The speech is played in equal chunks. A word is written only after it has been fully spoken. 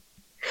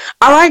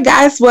right,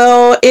 guys.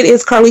 Well, it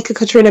is Carlika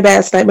Katrina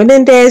Bass Knight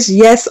Menendez.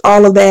 Yes,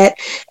 all of that.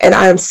 And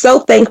I am so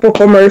thankful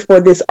for Murph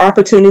for this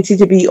opportunity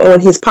to be on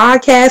his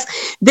podcast.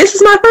 This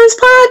is my first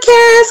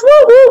podcast.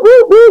 Whoop, whoop,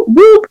 whoop, whoop,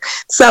 whoop.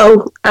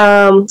 So,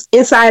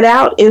 Inside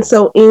Out,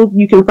 Inso Inc.,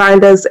 you can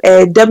find us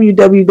at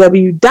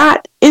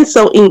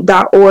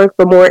www.insoinc.org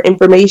for more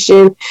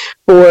information,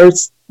 for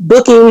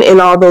booking,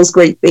 and all those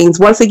great things.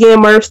 Once again,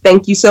 Murph,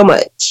 thank you so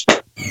much. Yo,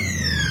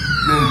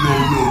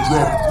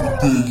 drop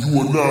it again. You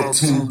are now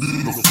tuned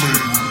in to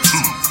Flagrant 2.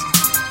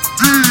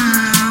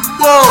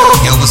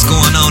 Yo, what's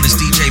going on? It's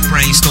DJ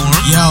Brainstorm.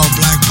 Yo,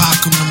 Black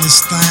Pac on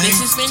this thing. This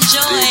has been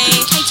Joy.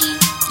 Hey, T.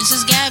 This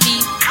is Gabby.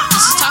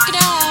 This is Talk It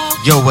Out.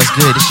 Yo, what's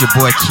good? It's your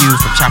boy Q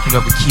from Chopping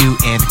Up with Q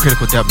and the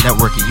Critical Dub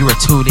Network, and you are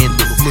tuned in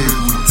to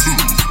Flagrant 2.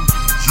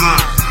 Yeah.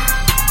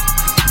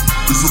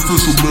 It's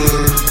official,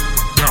 man.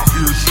 Now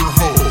here's your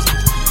host,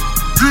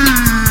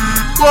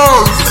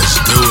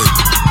 Let's do it.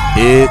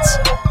 It's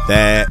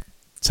that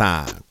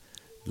time.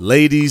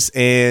 Ladies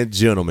and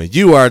gentlemen,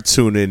 you are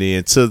tuning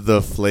in to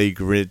the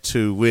Flagrant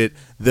 2 with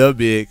the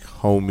big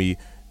homie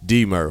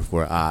D-Murph,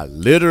 where I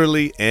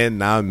literally,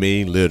 and I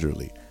mean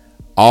literally,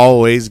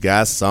 always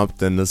got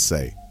something to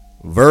say,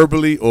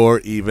 verbally or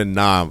even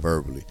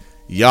non-verbally.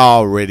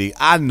 Y'all ready?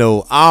 I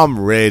know I'm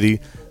ready.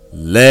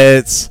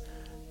 Let's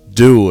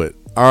do it.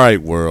 All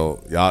right,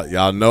 world.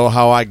 Y'all know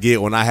how I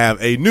get when I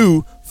have a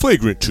new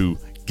Flagrant 2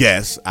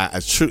 guest. I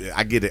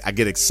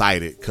get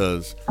excited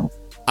because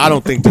I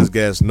don't think this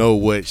guest know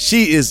what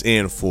she is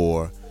in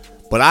for,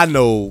 but I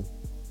know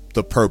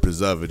the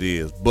purpose of it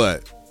is.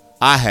 But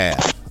I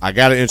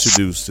gotta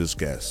introduce this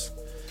guest.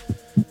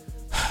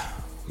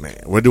 Man,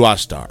 where do I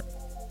start?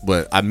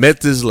 But I met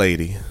this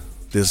lady,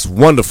 this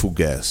wonderful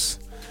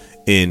guest,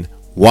 in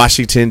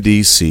Washington,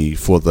 D.C.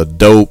 for the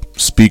Dope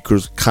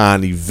Speakers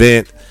Con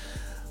event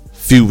a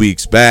few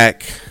weeks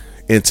back.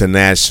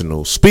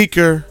 International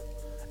speaker.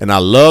 And I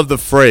love the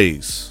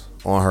phrase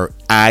on her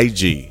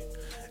IG: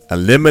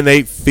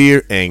 eliminate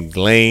fear and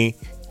gain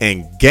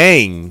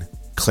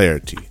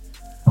clarity.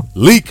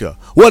 Lika,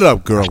 what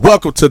up, girl?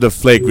 Welcome to the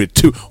Flagrant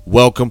 2.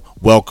 Welcome.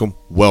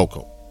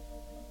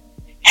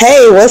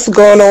 Hey, what's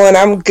going on?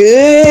 I'm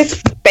good.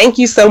 Thank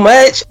you so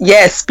much.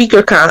 Yes,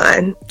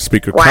 SpeakerCon.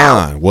 SpeakerCon.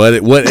 Wow. What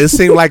it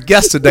seemed like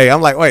yesterday.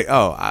 I'm like, wait,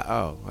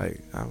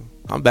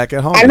 I'm back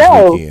at home. I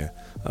know. This weekend.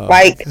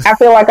 I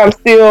feel like I'm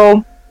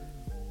still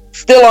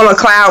on a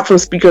cloud from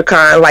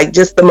SpeakerCon, like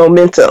just the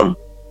momentum.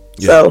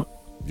 Yeah. So,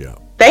 yeah.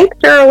 Thanks,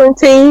 Cheryl and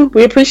team.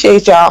 We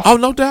appreciate y'all. Oh,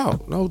 no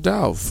doubt,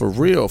 for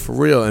real.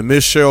 And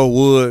Miss Cheryl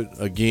Wood,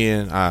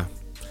 again, I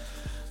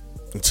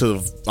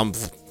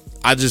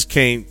just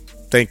can't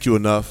thank you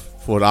enough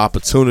for the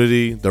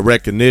opportunity, the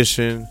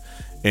recognition,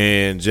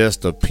 and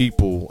just the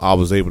people I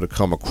was able to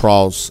come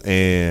across.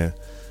 And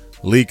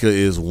Lika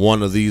is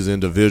one of these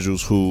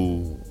individuals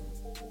who,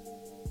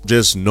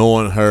 just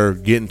knowing her,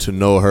 getting to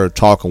know her,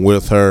 talking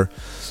with her,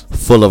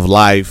 full of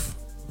life,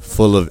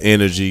 full of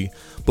energy.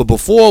 But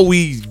before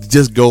we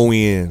just go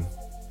in,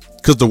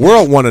 because the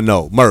world want to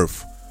know,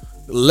 Murph,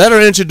 let her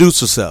introduce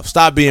herself.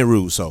 Stop being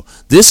rude. So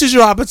this is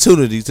your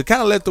opportunity to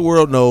kind of let the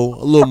world know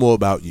a little more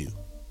about you.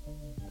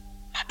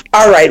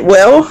 All right.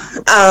 Well,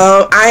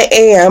 I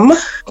am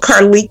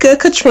Carlika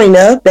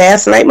Katrina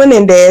Bass Knight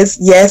Menendez.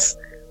 Yes,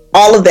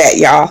 all of that,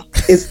 y'all.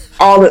 It's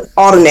all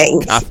the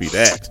names. Copy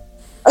that.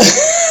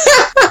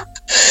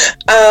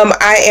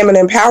 I am an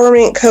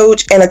empowerment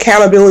coach and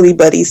accountability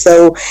buddy.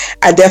 So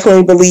I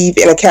definitely believe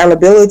in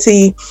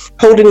accountability,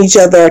 holding each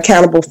other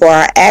accountable for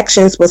our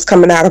actions, what's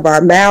coming out of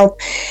our mouth.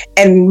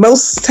 And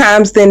most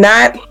times than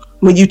not,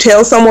 when you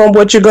tell someone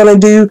what you're going to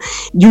do,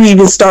 you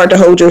even start to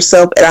hold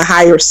yourself at a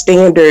higher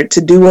standard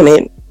to doing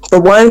it. For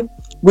one,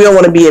 we don't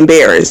want to be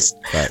embarrassed.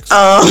 That's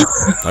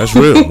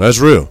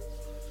real.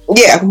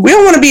 Yeah, we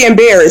don't want to be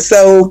embarrassed.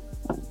 So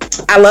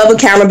I love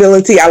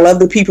accountability. I love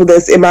the people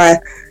that's in my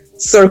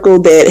circle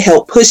that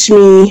help push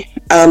me.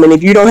 And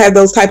if you don't have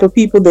those type of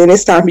people, then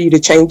it's time for you to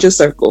change your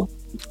circle.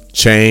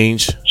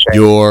 Change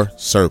your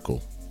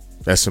circle.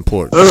 That's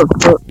important.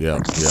 Yeah.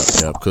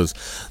 Because,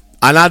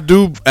 and I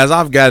do, as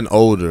I've gotten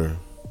older,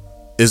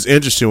 it's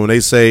interesting when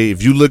they say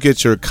if you look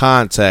at your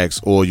contacts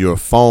or your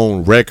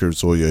phone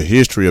records or your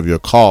history of your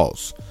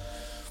calls,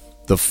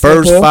 the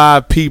first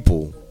 5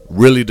 people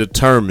really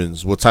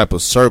determines what type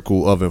of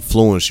circle of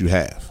influence you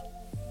have.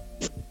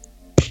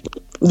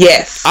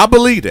 Yes. I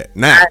believe that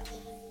now.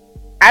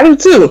 I do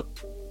too.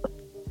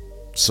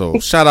 So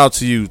shout out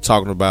to you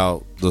talking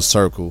about the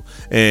circle.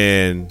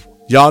 And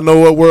y'all know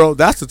what, world?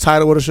 That's the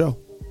title of the show.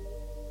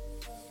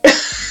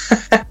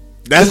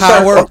 That's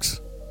how it works.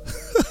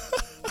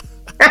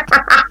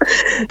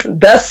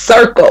 The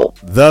circle.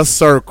 The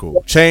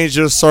circle. Change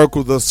your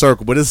circle, the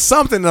circle. But it's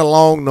something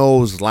along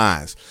those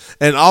lines.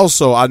 And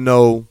also, I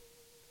know,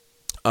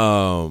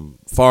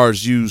 far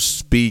as you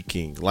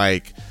speaking,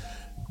 like,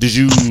 did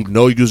you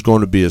know you was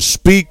going to be a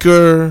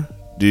speaker?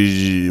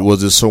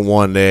 Was it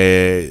someone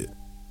that,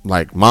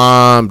 like,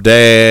 mom,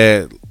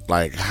 dad,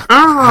 like,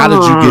 how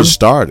did you get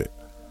started?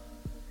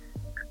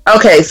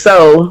 Okay,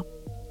 so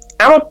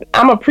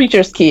I'm a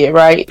preacher's kid,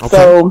 right? Okay.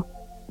 So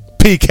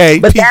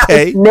PK, But that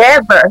PK. was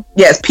never,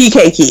 yes,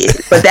 PK kid.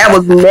 But that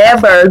was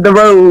never the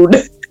road.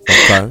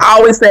 Okay. I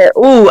always said,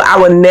 ooh, I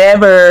would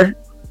never,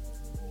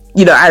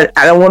 I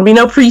don't want to be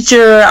no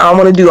preacher. I don't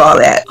want to do all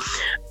that.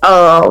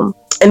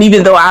 And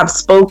even though I've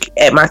spoke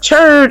at my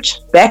church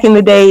back in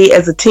the day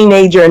as a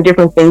teenager and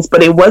different things,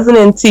 but it wasn't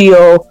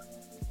until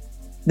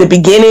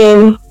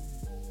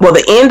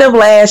the end of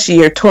last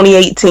year,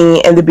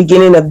 2018, and the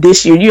beginning of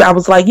this year, I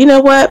was like, you know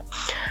what?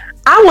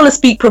 I want to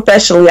speak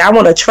professionally. I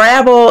want to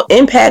travel,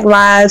 impact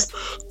lives,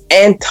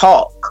 and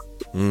talk.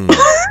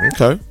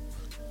 Okay.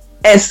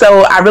 And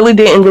so I really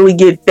didn't really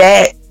get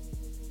that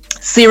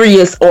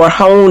serious or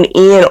hone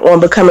in on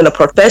becoming a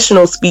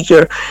professional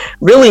speaker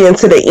really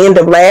into the end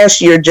of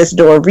last year, just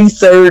doing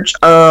research,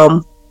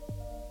 and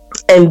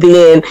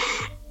then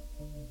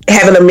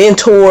having a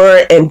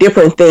mentor and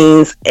different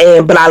things.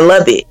 But I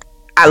love it.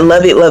 I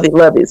love it, love it,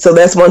 love it. So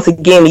that's, once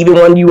again, even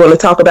when you want to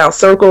talk about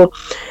circle,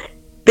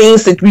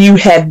 things that you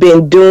have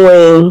been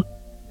doing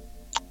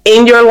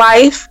in your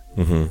life,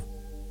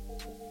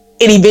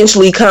 it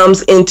eventually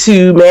comes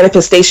into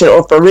manifestation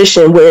or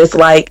fruition, where it's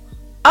like,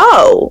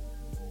 oh,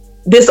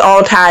 this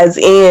all ties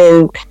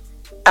in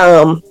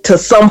to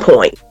some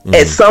point.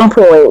 At some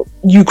point,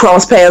 you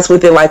cross paths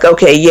with it, like,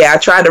 okay, yeah, I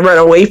tried to run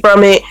away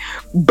from it,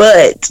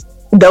 but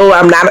though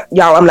I'm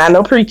not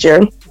no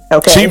preacher.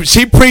 Okay.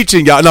 She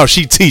preaching, y'all. No,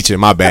 she teaching.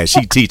 My bad.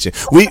 She teaching.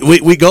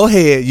 We go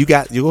ahead. You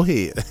go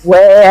ahead.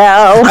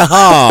 Well,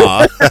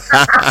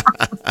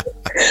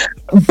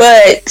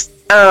 but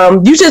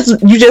you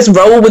just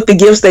roll with the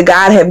gifts that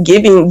God have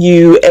given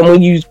you, and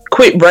when you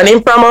quit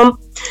running from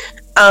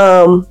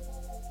them,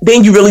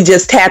 then you really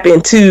just tap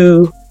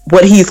into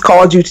what He's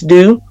called you to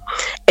do,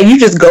 and you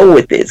just go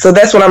with it. So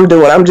that's what I'm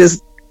doing. I'm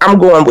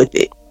going with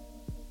it.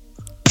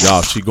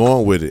 Y'all, she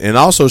going with it, and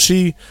also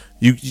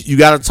you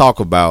got to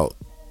talk about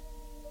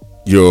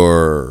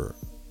your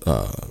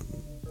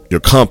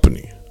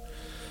company.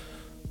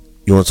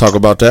 You want to talk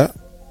about that?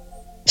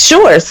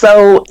 Sure.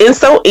 So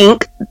Inso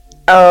Inc.,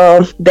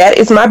 that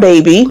is my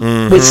baby,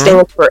 which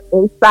stands for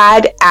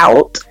Inside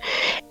Out.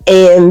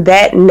 And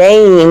that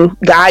name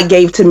God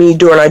gave to me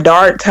during a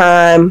dark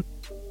time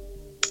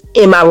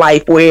in my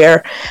life,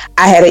 where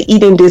I had an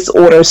eating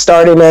disorder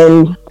starting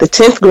in the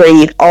 10th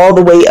grade all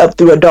the way up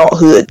through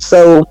adulthood.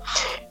 So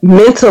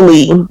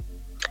mentally,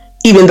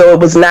 even though it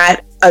was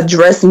not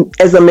addressed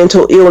as a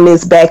mental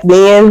illness back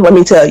then, let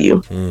me tell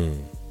you,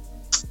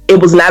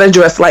 it was not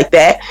addressed like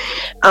that.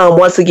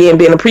 Once again,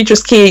 being a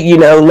preacher's kid,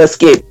 let's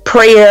get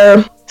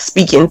prayer,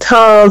 speak in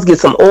tongues, get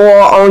some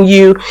oil on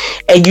you,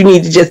 and you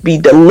need to just be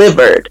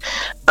delivered.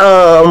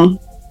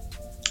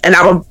 And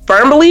I'm a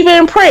firm believer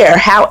in prayer.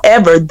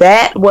 However,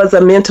 that was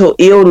a mental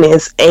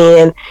illness,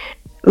 and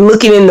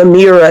looking in the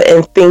mirror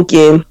and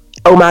thinking,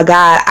 oh my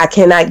God, I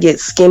cannot get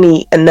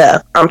skinny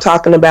enough. I'm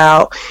talking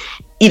about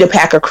eat a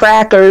pack of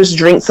crackers,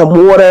 drink some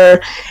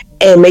water,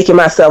 and making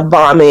myself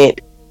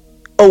vomit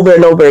over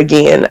and over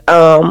again.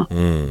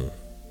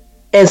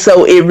 And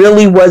so it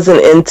really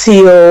wasn't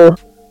until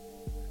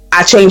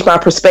I changed my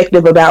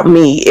perspective about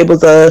me. It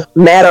was a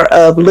matter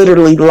of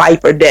literally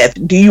life or death.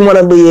 Do you want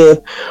to live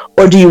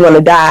or do you want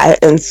to die?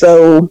 And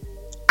so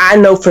I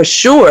know for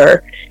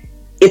sure,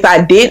 if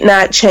I did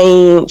not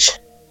change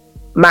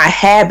my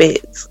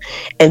habits,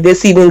 and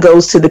this even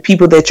goes to the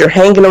people that you're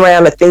hanging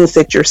around, the things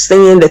that you're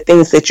seeing, the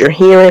things that you're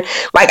hearing.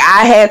 Like,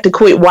 I had to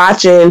quit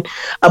watching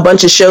a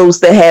bunch of shows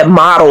that had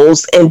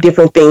models and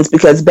different things,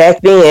 because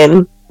back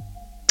then,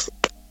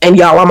 and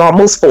y'all, I'm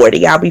almost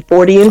 40. I'll be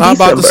 40 in December. I'm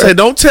about to say,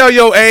 don't tell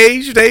your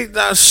age. They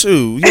not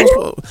sue.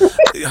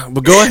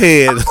 But go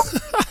ahead.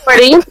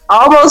 40,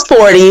 almost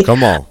 40.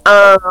 Come on.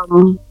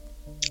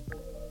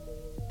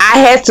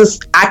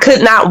 I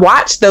could not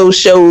watch those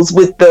shows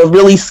with the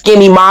really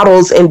skinny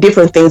models and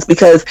different things,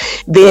 because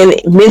then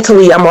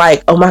mentally I'm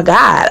like, oh my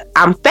God,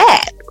 I'm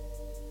fat.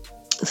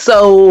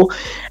 So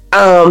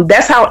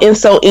that's how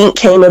Inso Inc.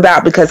 came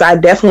about, because I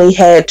definitely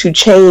had to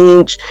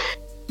change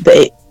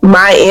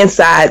my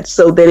inside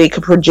so that it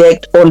could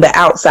project on the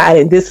outside.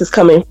 And this is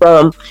coming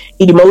from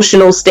an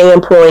emotional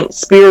standpoint,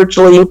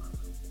 spiritually,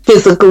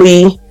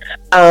 physically,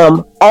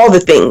 all the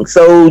things.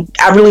 So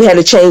I really had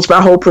to change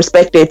my whole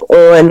perspective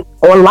on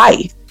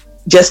life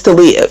just to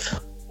live.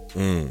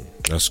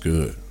 That's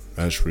good.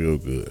 That's real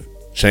good.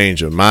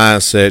 Change your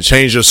mindset,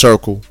 change your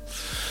circle.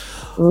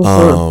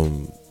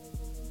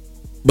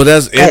 But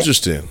that's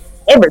interesting.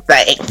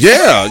 Everything.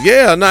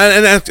 Yeah. No,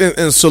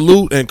 and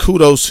salute and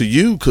kudos to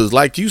you, because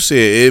like you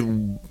said,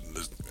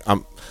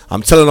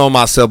 I'm telling on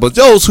myself, but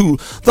those who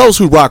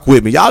rock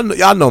with me,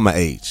 y'all know my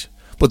age.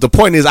 But the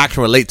point is, I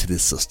can relate to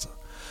this sister.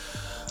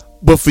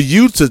 But for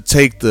you to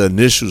take the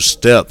initial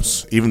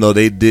steps, even though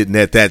they didn't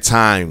at that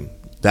time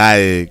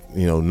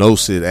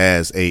diagnose it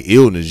as a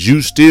illness,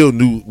 you still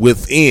knew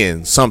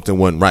within something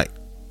wasn't right.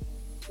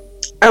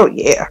 Oh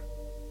yeah,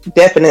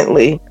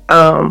 definitely.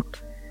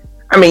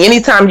 I mean,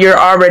 anytime you're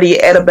already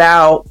at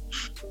about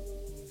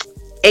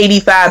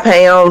 85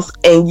 pounds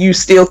and you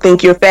still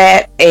think you're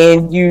fat,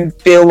 and you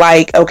feel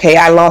like, okay,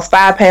 I lost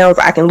 5 pounds,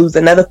 I can lose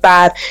another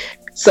 5.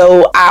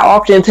 So I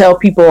often tell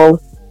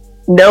people,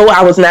 No,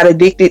 I was not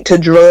addicted to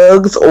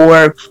drugs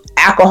or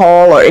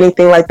alcohol or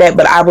anything like that,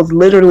 but I was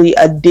literally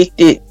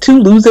addicted to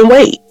losing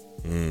weight.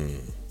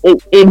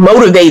 It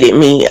motivated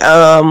me.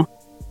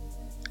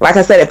 Like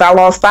I said, if I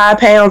lost 5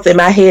 pounds, in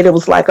my head it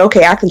was like,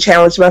 okay, I can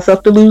challenge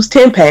myself to lose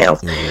 10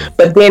 pounds.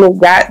 But then it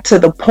got to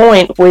the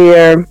point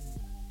where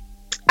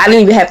I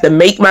didn't even have to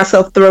make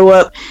myself throw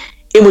up.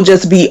 It would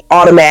just be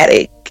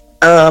automatic.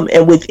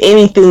 And with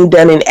anything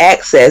done in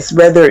excess,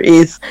 whether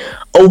it's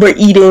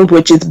overeating,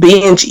 which is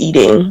binge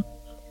eating,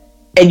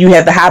 and you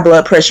have the high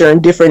blood pressure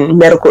and different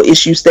medical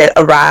issues that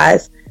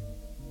arise,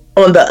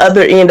 on the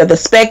other end of the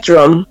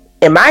spectrum,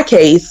 in my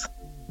case,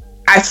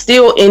 I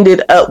still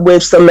ended up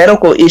with some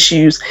medical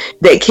issues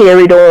that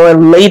carried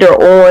on later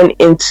on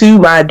into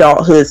my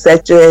adulthood,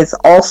 such as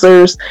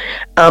ulcers,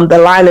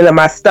 the lining of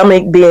my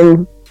stomach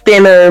being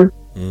thinner.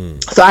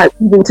 So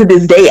even to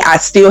this day, I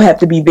still have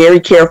to be very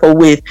careful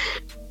with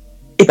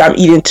if I'm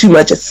eating too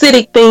much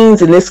acidic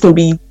things, and this can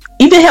be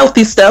even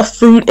healthy stuff,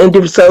 fruit and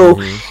different.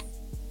 So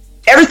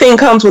everything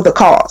comes with a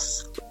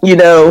cost, you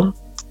know.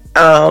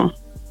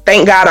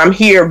 Thank God I'm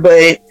here,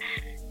 but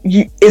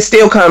it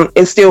still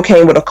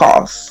came with a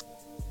cost.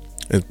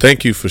 And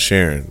thank you for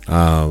sharing.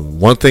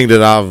 One thing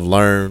that I've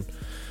learned,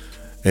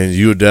 and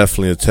you're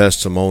definitely a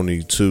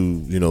testimony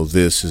to, you know,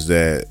 this, is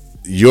that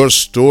your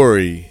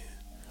story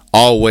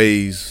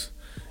always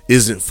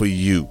isn't for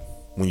you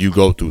when you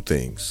go through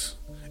things.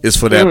 It's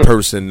for that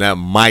person that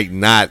might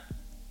not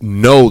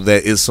know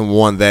that it's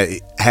someone that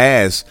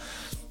has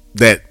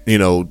that, you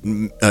know,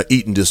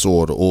 eating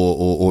disorder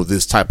or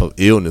this type of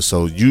illness.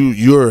 So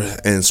you're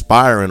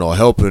inspiring or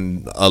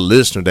helping a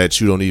listener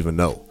that you don't even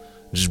know,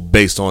 just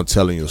based on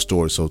telling your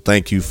story. So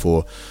thank you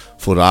for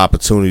the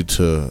opportunity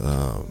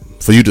to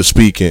for you to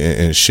speak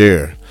and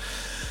share.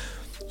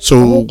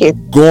 So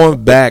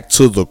going back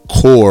to the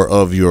core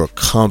of your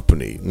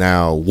company,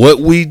 now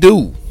what we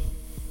do.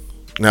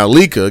 Now,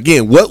 Leka,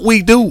 again, what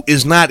we do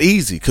is not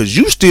easy because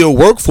you still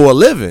work for a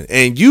living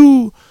and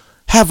you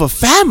have a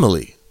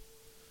family.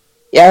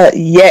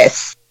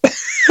 Yes.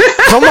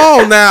 Come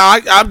on now.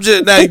 I'm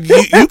just now.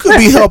 You could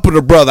be helping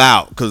a brother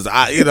out because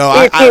I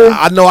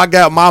know I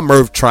got my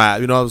Murph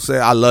tribe. You know what I'm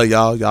saying? I love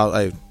y'all. Y'all,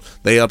 hey,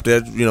 they up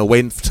there, you know,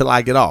 waiting till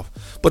I get off.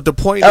 But the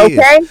point is,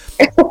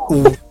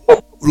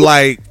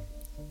 like,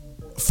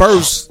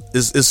 first,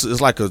 it's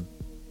like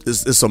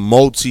it's a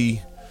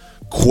multi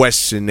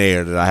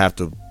questionnaire that I have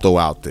to throw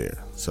out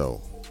there.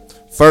 So,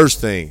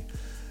 first thing,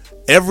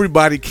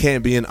 everybody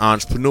can't be an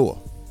entrepreneur.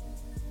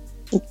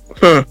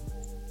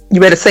 You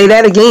better say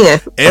that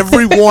again.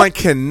 Everyone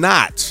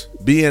cannot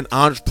be an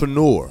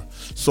entrepreneur.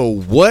 So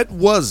what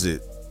was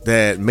it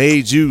that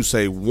made you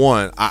say,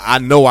 one, I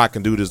know I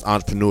can do this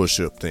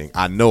entrepreneurship thing.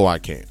 I know I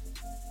can.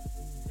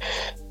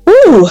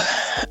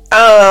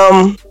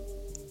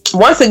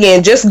 Once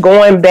again, just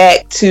going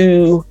back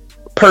to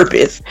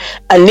purpose.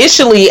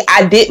 Initially,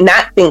 I did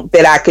not think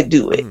that I could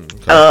do it.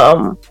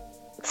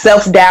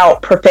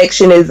 Self-doubt,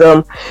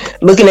 perfectionism,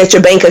 looking at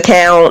your bank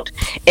account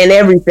and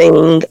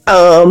everything.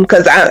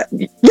 Because I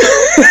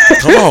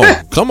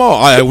come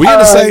on, we in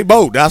the same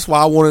boat. That's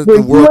why I wanted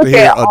the world to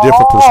hear a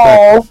different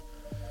perspective.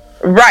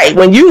 Right.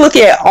 When you look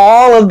at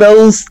all of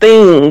those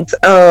things,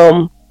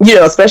 you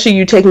know, especially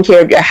you taking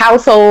care of your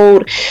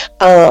household,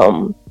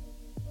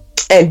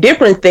 and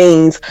different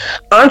things,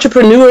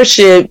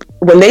 entrepreneurship,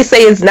 when they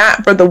say it's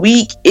not for the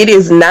weak, it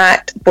is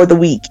not for the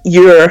weak.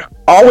 You're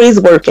always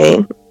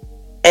working.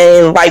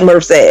 And like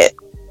Murph said,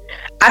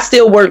 I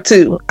still work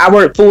too. I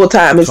work full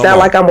time. It's not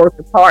like I'm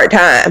working part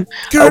time.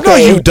 Girl, no,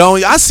 you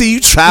don't. I see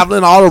you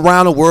traveling all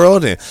around the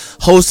world and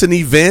hosting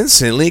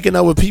events and linking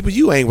up with people.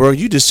 You ain't working.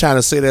 You just trying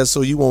to say that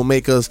so you won't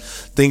make us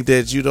think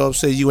that, you know what I'm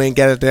saying, you ain't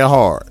got it that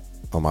hard.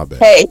 Oh, my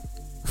bad.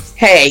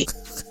 Hey,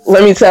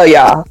 let me tell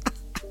y'all.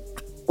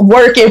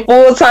 Working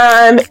full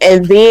time,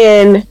 and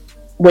then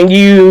when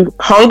you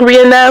hungry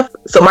enough,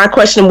 so my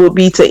question would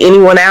be to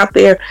anyone out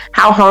there,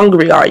 how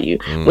hungry are you?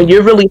 When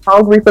you're really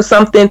hungry for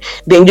something,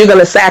 then you're going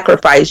to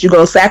sacrifice. You're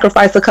going to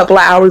sacrifice a couple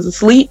of hours of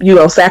sleep. You're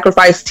going to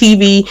sacrifice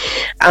TV.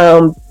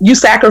 You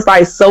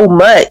sacrifice so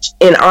much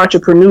in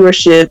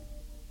entrepreneurship,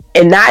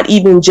 and not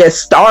even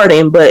just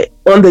starting, but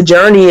on the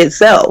journey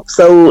itself.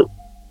 So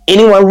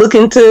anyone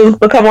looking to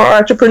become an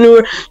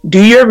entrepreneur,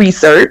 do your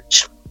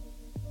research.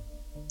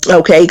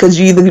 Okay, because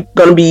you're either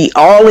going to be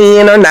all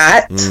in or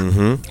not.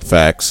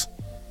 Facts.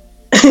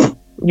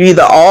 You're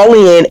either all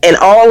in, and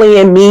all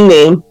in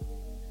meaning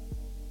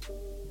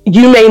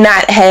you may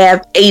not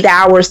have 8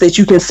 hours that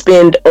you can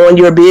spend on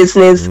your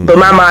business, but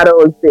my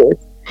motto is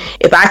this: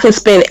 if I can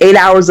spend 8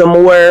 hours or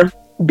more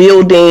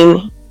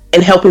building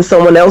and helping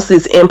someone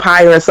else's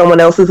empire and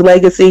someone else's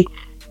legacy,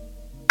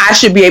 I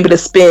should be able to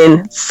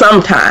spend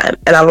some time.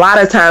 And a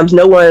lot of times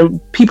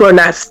people are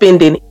not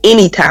spending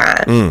any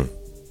time.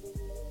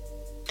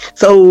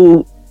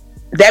 So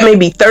that may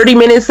be 30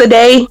 minutes a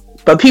day,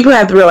 but people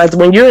have to realize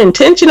when you're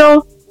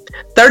intentional,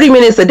 30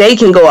 minutes a day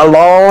can go a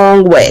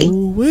long way.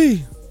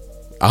 Ooh-wee.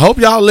 I hope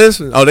y'all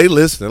listen. Oh, they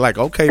listen. They're like,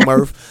 okay,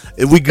 Murph.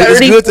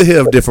 It's good to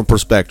hear a different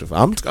perspective.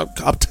 I'm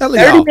telling 30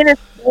 y'all.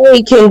 minutes a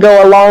day can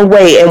go a long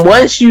way. And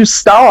once you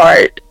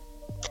start,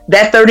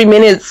 that 30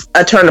 minutes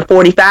turn to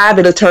 45,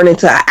 it'll turn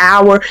into an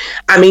hour.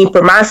 I mean,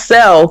 for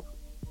myself,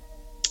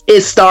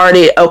 it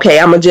started, okay,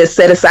 I'm going to just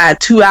set aside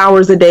 2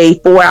 hours a day,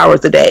 4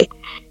 hours a day.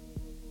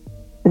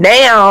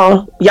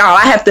 Now, y'all,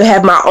 I have to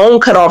have my own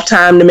cutoff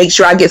time to make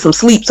sure I get some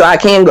sleep so I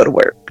can go to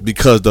work.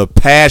 Because the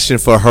passion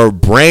for her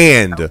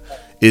brand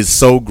is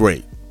so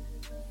great.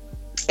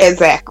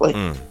 Exactly.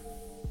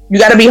 You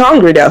got to be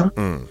hungry, though.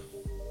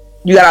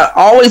 You got to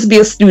always be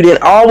a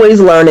student, always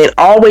learning,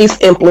 always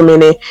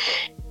implementing,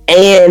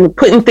 and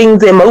putting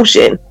things in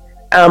motion.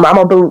 I'm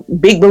a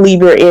big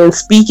believer in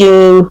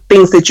speaking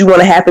things that you want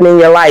to happen in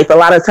your life. A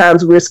lot of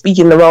times we're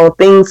speaking the wrong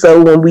thing.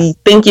 So when we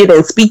think it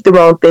and speak the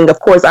wrong thing, of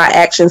course, our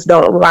actions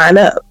don't line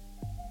up.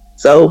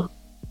 So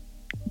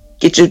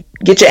get your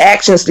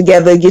actions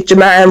together, get your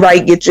mind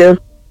right, get your.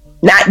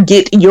 Hey,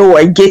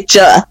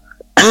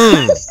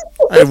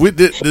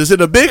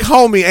 the big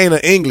homie ain't an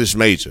English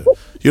major.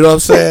 You know what I'm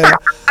saying?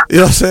 You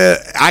know what I'm saying?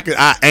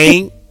 I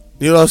ain't.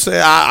 You know what I'm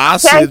saying? I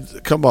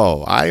said, come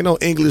on. I ain't no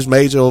English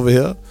major over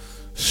here.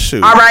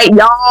 Shoot. All right,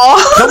 y'all.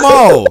 Come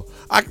on.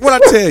 When I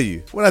tell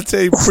you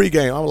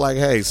pregame, I'm like,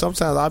 hey,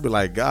 sometimes I'll be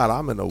like, God,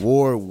 I'm an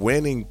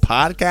award-winning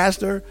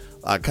podcaster,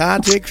 a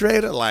content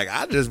creator. Like,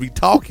 I just be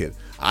talking.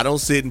 I don't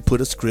sit and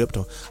put a script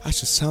on. I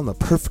should sound the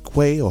perfect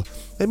way, or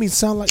let me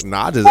sound like.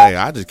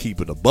 I just keep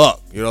it a buck.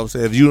 You know what I'm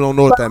saying? If you don't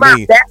know what that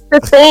means, that's the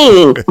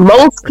thing.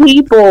 Most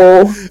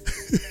people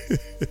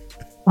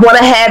want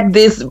to have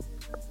this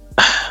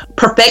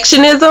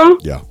perfectionism.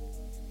 Yeah,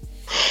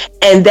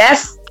 and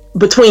that's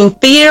between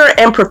fear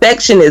and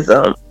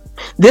perfectionism.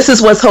 This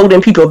is what's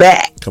holding people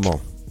back. Come on.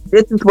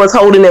 This is what's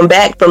holding them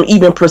back from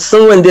even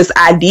pursuing this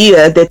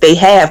idea that they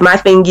have. My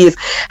thing is,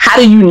 how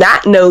do you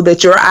not know that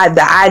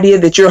the idea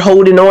that you're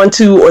holding on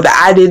to, or the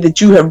idea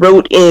that you have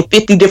wrote in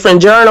 50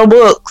 different journal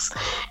books,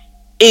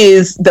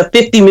 is the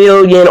 50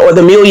 million or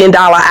the $1 million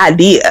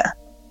idea?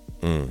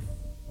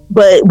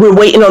 But we're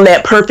waiting on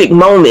that perfect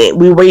moment.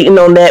 We're waiting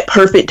on that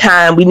perfect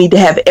time. We need to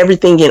have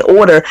everything in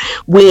order.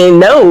 When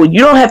no, you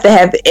don't have to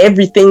have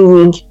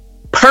everything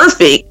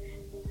perfect.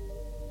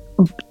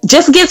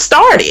 Just get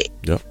started.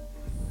 Yep.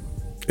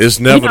 It's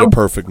never the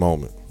perfect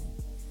moment.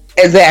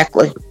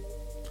 Exactly.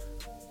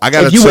 I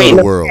gotta tell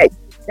the world. You're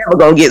never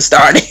gonna get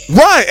started.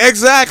 Right,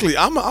 exactly.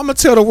 I'm gonna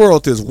tell the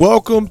world this.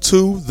 Welcome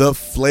to the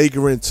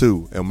Flagrant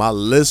 2. And my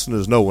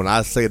listeners know when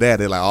I say that,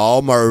 they're like,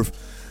 oh, Murph,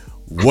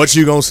 what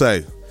you gonna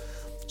say?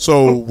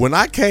 So when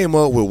I came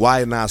up with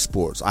Why Not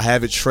Sports, I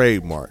have it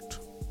trademarked.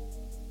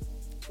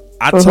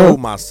 I told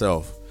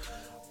myself,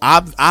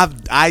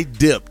 I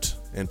dipped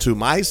into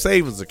my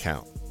savings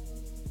account,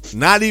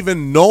 not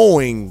even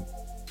knowing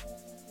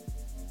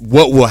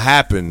what will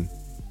happen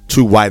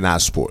to Why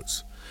Not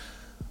Sports.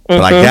 But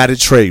I got it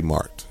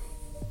trademarked.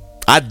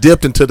 I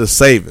dipped into the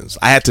savings.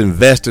 I had to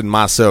invest in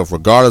myself,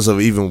 regardless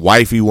of even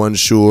wifey wasn't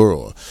sure,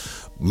 or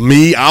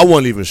me, I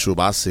wasn't even sure.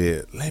 But I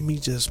said, let me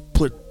just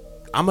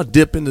I'm going to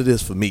dip into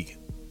this for me.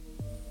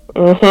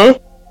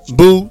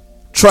 Boo,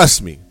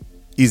 trust me.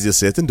 Easier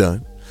said than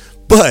done.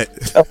 But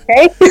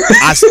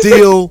I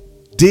still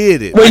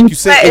did it. Like you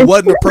said, it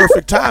wasn't the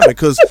perfect time,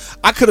 because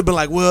I could have been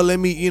like, well, let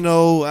me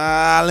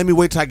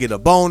wait till I get a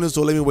bonus,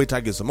 or let me wait till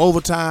I get some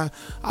overtime.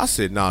 I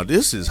said, no,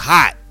 this is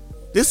hot.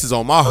 This is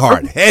on my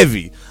heart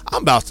heavy.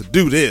 I'm about to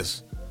do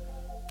this.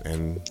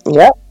 And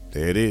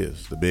there it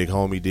is. The big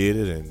homie did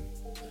it, and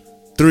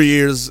 3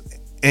 years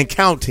and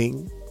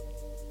counting.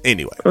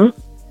 Anyway,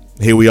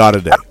 here we are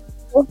today.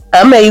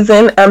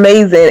 Amazing.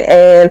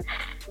 And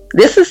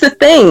this is the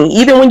thing.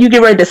 Even when you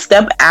get ready to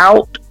step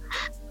out,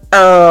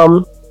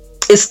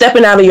 it's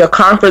stepping out of your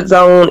comfort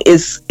zone,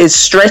 is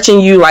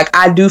stretching you. Like,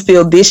 I do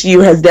feel this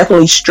year has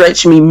definitely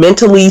stretched me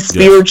mentally,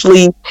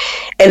 spiritually,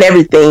 and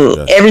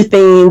everything.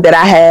 Everything that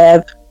I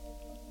have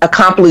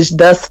accomplished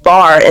thus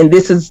far, and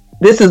this is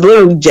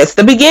literally just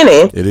the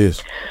beginning. It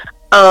is.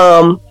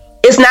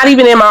 It's not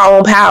even in my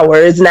own power.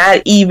 It's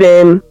not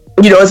even,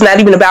 it's not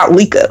even about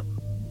Lika.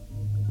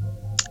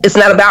 It's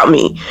not about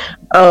me.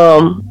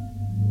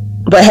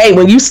 But hey,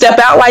 when you step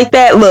out like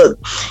that, look,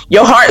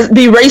 your heart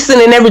be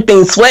racing and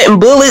everything, sweating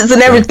bullets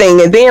and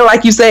everything. And then,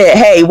 like you said,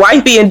 hey,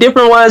 wifey and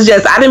different ones,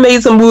 I done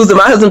made some moves, and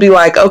my husband be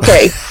like,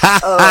 okay.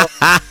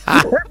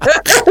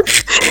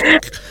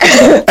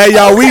 Hey,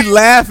 y'all, we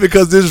laugh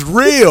because it's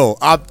real.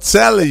 I'm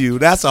telling you,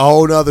 that's a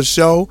whole nother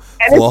show.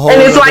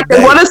 And it's like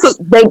they're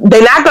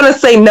not going to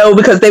say no,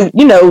 because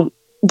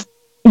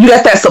you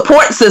got that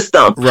support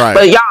system. Right.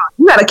 But y'all,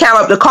 you got to count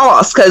up the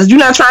cost, because you're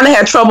not trying to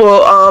have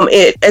trouble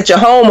at your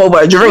home over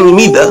a dream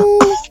either.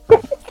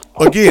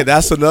 Again,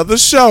 that's another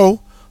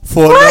show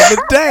for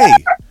another day.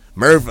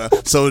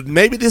 Murph, so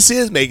maybe this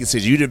is making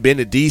sense. You've been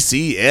to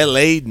DC,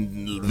 LA,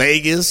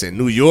 Vegas, and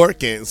New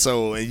York, and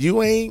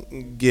you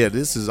ain't. Yeah,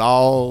 this is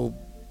all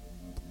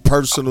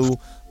personal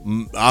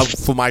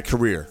for my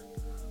career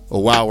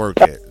or where I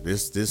work at.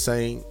 This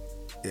ain't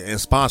in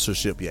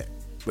sponsorship yet.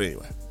 But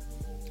anyway,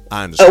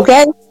 I understand.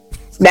 Okay,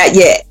 not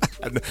yet.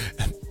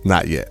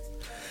 Not yet.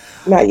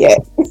 Not yet.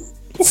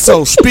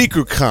 So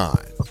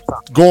SpeakerCon,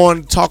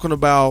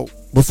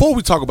 before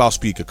we talk about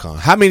SpeakerCon,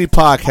 how many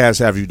podcasts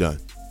have you done?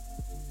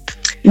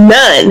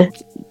 None,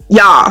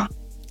 y'all.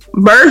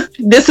 Birth.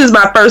 This is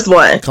my first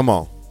one. Come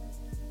on.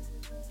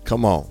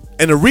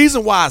 And the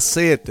reason why I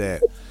said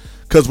that,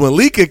 because when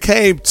Lika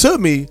came to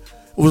me,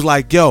 it was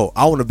like, yo,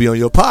 I want to be on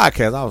your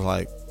podcast. I was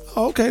like,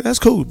 oh, okay, that's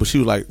cool. But she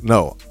was like,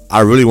 no,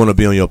 I really want to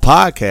be on your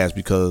podcast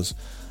because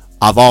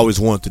I've always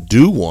wanted to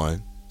do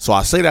one. So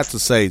I say that to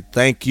say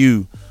thank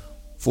you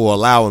for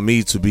allowing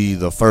me to be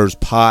the first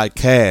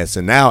podcast.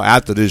 And now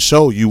after this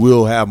show, you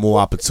will have more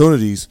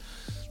opportunities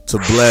to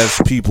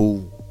bless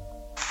people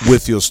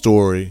with your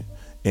story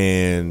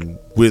and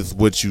with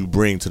what you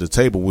bring to the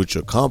table with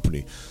your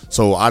company.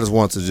 So I just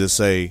want to just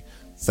say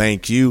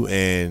thank you.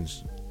 And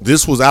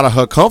this was out of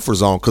her comfort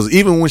zone, because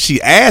even when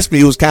she asked me,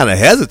 it was kind of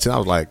hesitant. I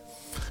was like,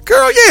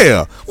 girl,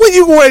 yeah, when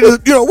you ready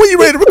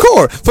to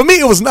record? For me,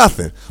 it was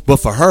nothing. But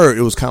for her,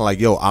 it was kind of like,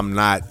 yo, I'm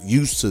not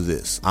used to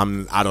this.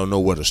 I don't know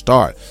where to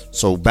start.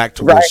 So back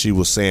to what she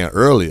was saying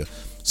earlier,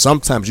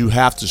 sometimes you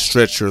have to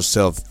stretch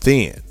yourself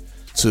thin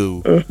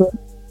to,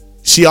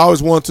 she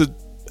always wanted to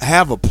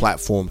have a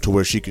platform to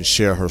where she can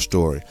share her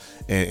story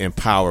and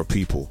empower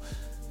people.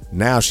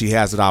 Now she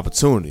has an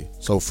opportunity.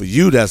 So for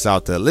you that's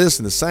out there,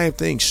 listen, the same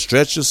thing,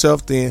 stretch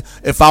yourself thin.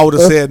 If I would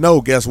have said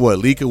no, guess what?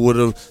 Lika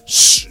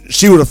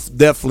she would have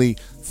definitely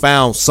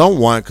found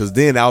someone, because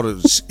then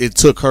it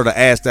took her to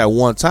ask that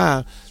one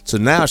time. So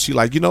now she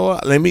like, you know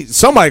what?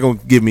 Somebody gonna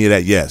give me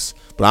that yes.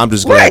 But I'm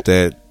just glad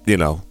that,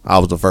 I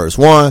was the first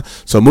one.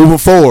 So moving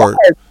forward,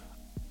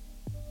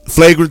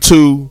 Flagrant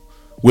 2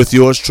 with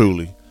yours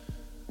truly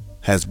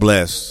has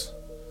blessed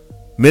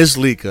Miss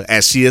Lika,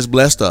 as she has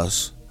blessed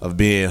us, of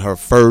being her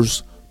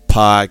first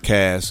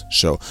podcast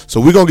show.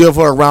 So we're going to give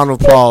her a round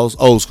of applause,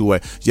 old school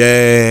way.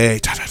 Yay.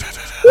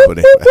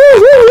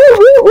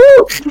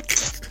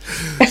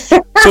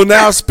 So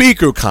now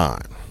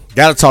SpeakerCon.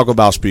 Got to talk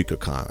about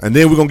SpeakerCon. And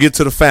then we're going to get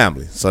to the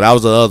family. So that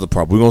was the other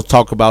part. We're going to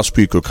talk about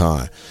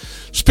SpeakerCon.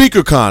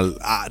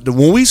 SpeakerCon,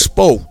 when we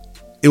spoke,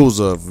 it was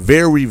a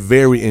very,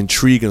 very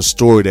intriguing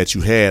story that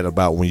you had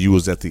about when you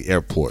was at the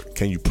airport.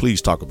 Can you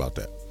please talk about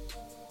that?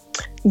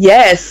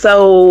 Yes.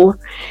 So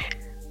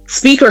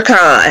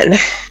SpeakerCon,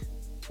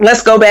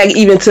 let's go back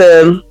even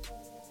to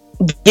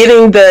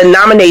getting the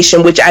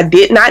nomination, which I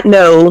did not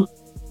know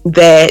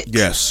that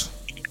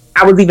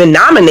I was even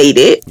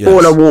nominated for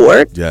an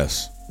award.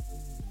 Yes.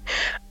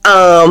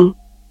 Yeah,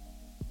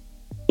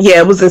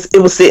 it was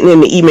sitting in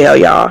the email,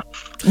 y'all.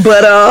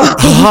 But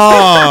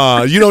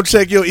you don't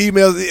check your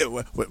emails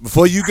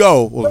before you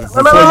go. No,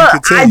 you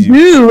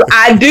continue.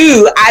 I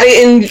do.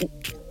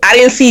 I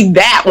didn't see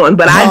that one,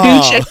 but I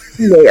do check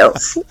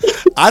emails.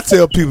 I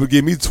tell people,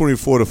 give me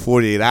 24 to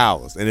 48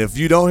 hours, and if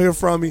you don't hear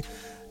from me,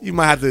 you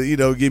might have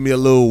to, give me a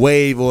little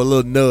wave or a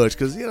little nudge,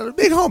 because the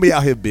big homie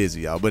out here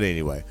busy, y'all. But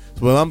anyway,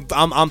 well,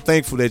 I'm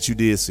thankful that you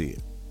did see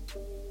it.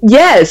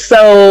 Yes.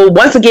 So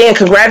once again,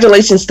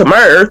 congratulations to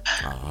Merv,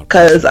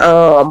 because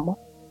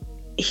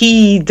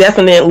he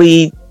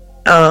definitely,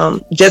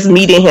 just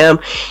meeting him,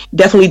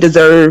 definitely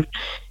deserved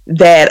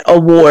that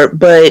award.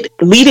 But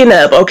leading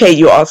up, okay,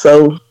 you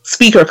also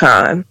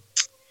SpeakerCon.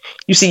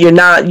 You see, you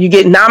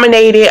get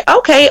nominated.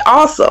 Okay,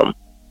 awesome.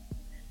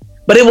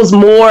 But it was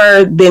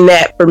more than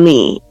that for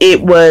me.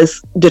 It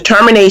was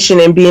determination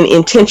and being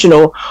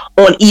intentional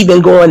on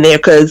even going there,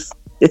 because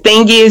the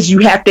thing is, you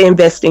have to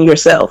invest in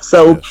yourself.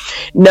 So,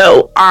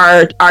 no,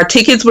 our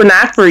tickets were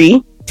not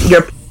free.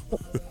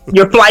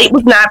 Your flight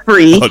was not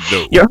free.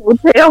 No. Your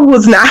hotel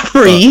was not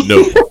free.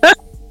 No.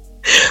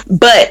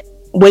 But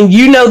when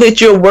you know that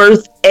you're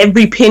worth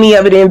every penny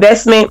of an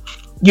investment,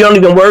 you don't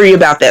even worry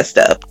about that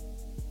stuff.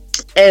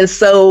 And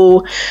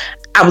so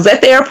I was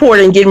at the airport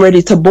and getting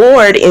ready to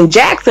board in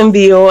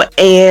Jacksonville,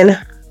 and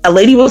a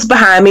lady was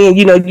behind me, and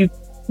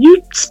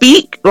you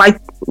speak like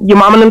your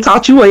mom and them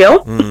taught you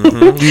well.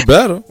 You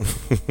better.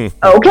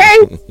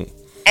 Okay.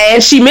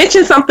 And she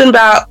mentioned something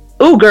about,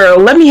 "Ooh, girl,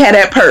 let me have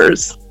that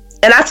purse."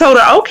 And I told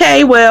her,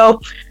 okay,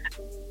 well,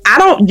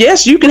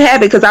 yes, you can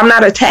have it, because I'm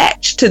not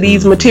attached to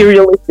these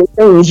materialistic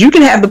things. You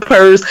can have the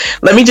purse.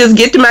 Let me just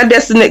get to my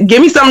destination. Give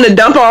me something to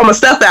dump all my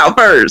stuff out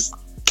first.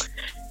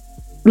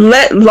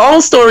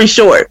 Long story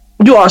short,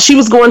 you all, she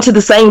was going to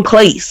the same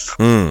place.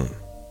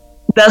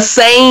 The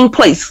same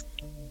place.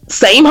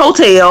 Same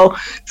hotel,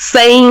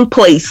 same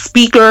place,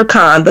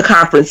 SpeakerCon, the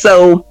conference.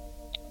 So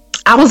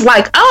I was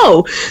like,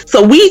 oh,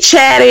 so we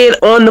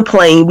chatted on the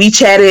plane. We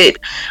chatted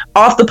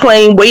off the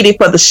plane, waited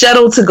for the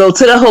shuttle to go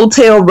to the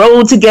hotel,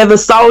 rode together,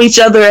 saw each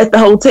other at the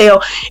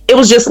hotel. It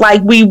was just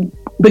like we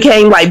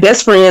became like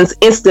best friends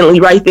instantly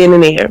right then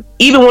and there.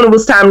 Even when it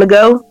was time to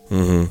go,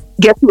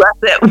 guess who I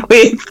sat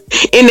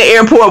with in the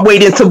airport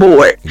waiting to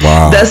board?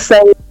 Wow. The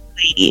same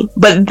lady.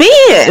 But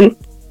then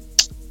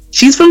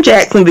she's from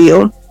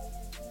Jacksonville,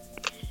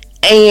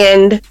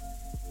 and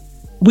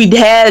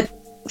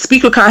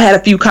SpeakerCon had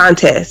a few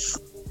contests.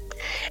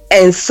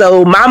 And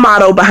so my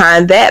motto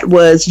behind that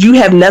was, you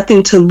have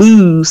nothing to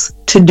lose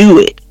to do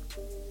it.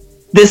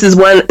 This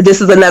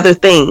is another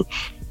thing.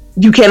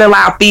 You can't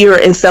allow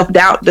fear and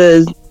self-doubt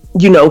to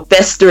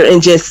fester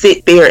and just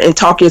sit there and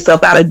talk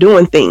yourself out of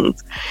doing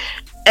things.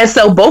 And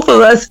so both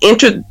of us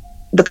entered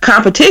the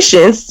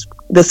competitions,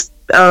 the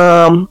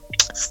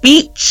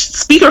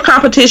speaker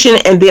competition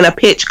and then a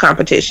pitch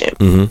competition.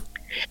 Mm-hmm.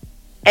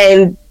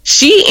 And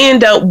she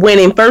ended up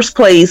winning first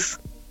place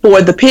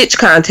for the pitch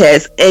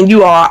contest. And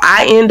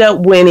I end up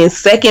winning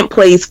second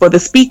place for the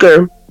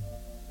speaker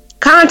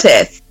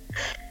contest.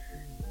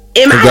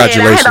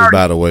 Congratulations,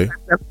 by the way.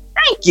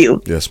 Thank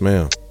you. Yes,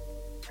 ma'am.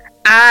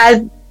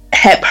 I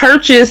had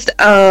purchased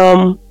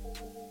the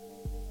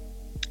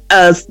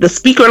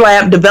Speaker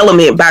Lab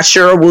Development by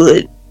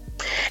Sherwood.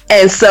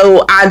 And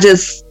so I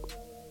just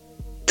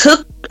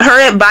took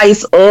her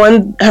advice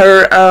on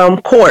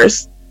her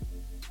course.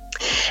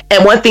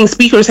 And one thing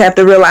speakers have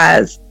to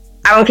realize,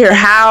 I don't care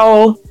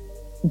how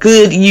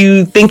good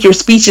you think your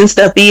speech and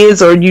stuff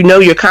is, or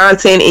your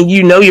content and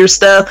your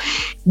stuff,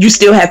 you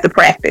still have to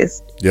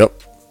practice. Yep.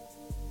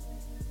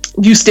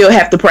 You still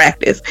have to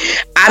practice.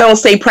 I don't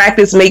say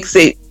practice makes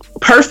it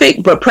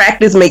perfect, but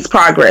practice makes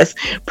progress.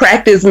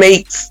 Practice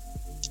makes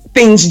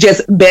things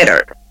just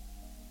better,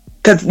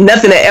 because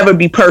nothing will ever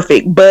be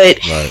perfect. But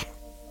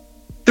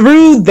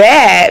through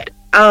that,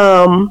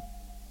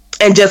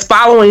 and just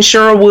following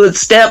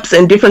Sherwood's steps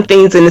and different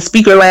things in the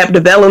Speaker Lab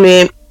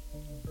development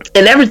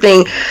and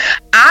everything,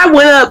 I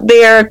went up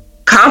there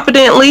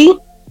confidently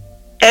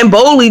and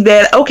boldly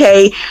that,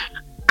 okay,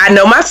 I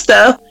know my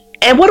stuff,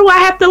 and what do I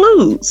have to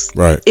lose?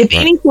 If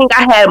anything,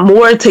 I had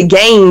more to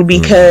gain,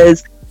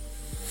 because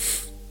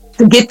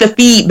to get the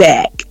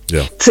feedback,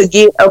 to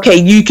get, okay,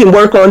 you can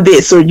work on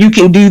this, or you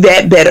can do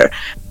that better,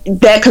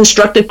 that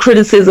constructive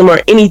criticism or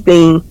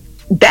anything,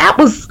 that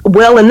was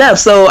well enough.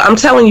 So I'm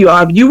telling you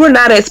all, if you were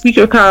not at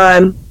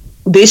SpeakerCon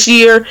this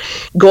year,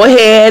 go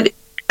ahead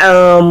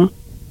and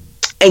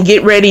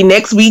get ready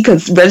next week,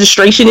 because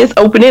registration is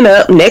opening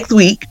up next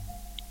week.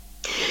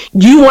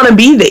 You want to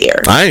be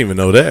there. I didn't even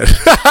know that.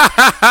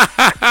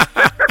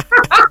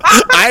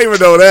 I didn't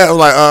even know that. I'm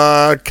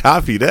like,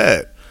 copy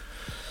that.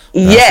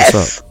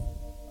 Yes.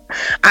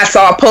 I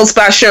saw a post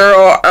by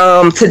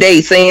Cheryl today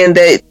saying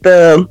that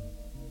the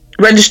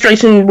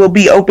registration will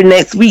be open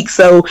next week.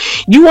 So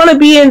you want to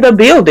be in the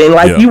building.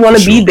 Like, you want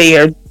to be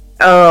there,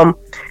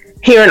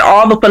 hearing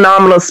all the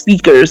phenomenal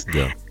speakers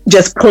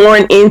just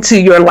pouring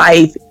into your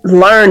life,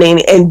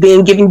 learning, and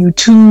then giving you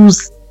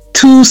tools,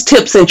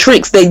 tips, and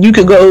tricks that you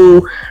could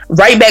go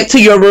right back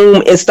to your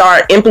room and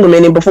start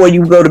implementing before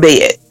you go to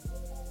bed.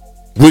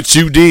 Which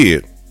you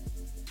did.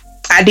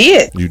 I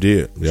did. You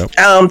did. Yep.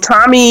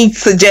 Tommy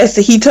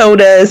suggested, he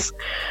told us,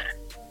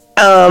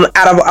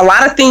 out of a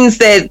lot of things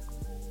that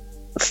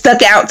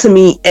stuck out to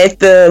me at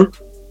the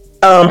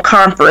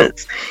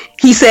conference,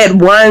 he said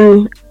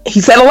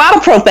a lot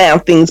of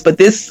profound things, but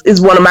this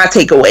is one of my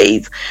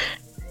takeaways: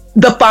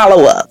 the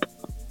follow-up.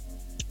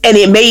 And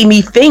it made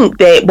me think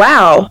that,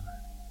 wow,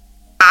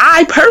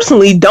 I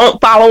personally don't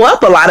follow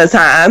up a lot of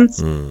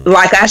times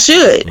like I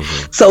should.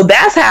 So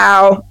that's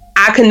how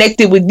I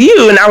connected with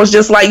you, and I was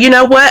just like, you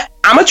know what,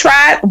 I'm gonna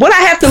try it. What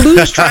I have to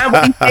lose trying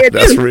what you said.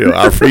 That's real.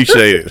 I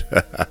appreciate it.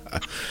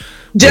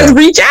 Just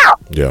reach out.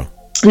 Yeah.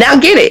 Now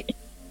get it.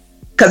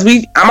 Because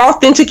I'm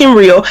authentic and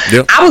real.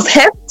 Yep. I was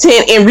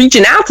hesitant in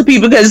reaching out to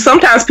people, because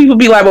sometimes people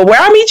be like, well, where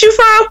I meet you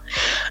from?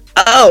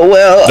 Oh,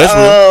 well, that's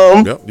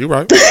real. Yep, you're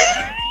right.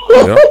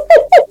 Yep.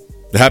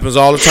 It happens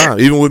all the time.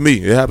 Even with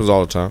me, it happens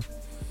all the time.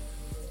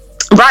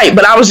 Right,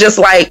 but I was just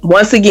like,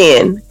 once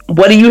again,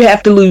 what do you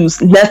have to lose?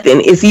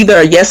 Nothing. It's either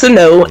a yes or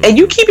no, and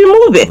you keep it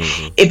moving.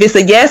 If it's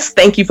a yes,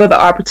 thank you for the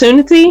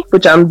opportunity,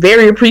 which I'm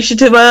very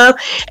appreciative of.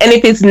 And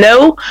if it's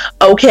no,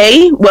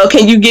 okay, well,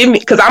 can you give me,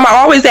 because I'm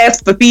always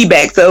ask for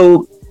feedback.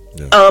 So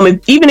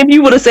even if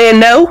you would have said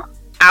no,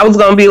 I was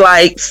going to be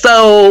like,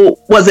 so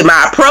was it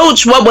my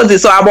approach? What was it?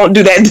 So I won't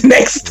do that the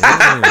next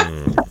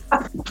time.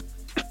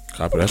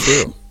 Copy, that's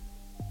real.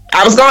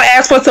 I was going to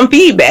ask for some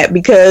feedback,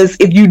 because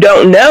if you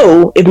don't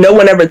know, if no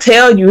one ever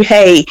tell you,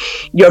 hey,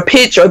 your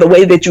pitch or the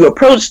way that you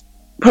approach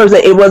person,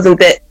 it wasn't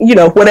that,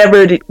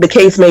 whatever the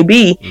case may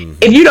be.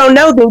 If you don't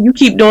know, then you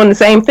keep doing the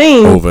same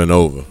thing over and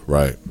over.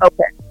 Right.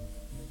 Okay.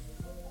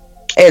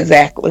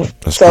 Exactly.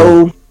 That's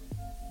so cool.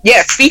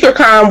 Yeah,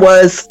 SpeakerCon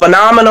was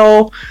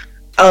phenomenal.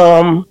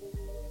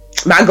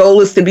 My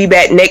goal is to be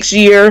back next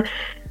year,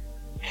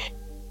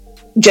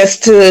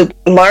 just to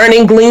learn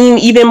and glean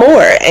even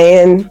more.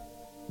 And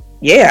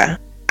yeah,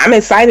 I'm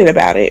excited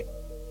about it.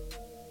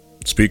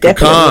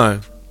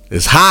 SpeakerCon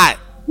is hot.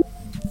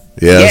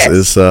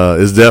 Yes,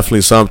 it's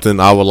definitely something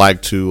I would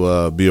like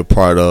to be a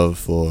part of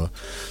for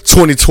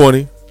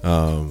 2020.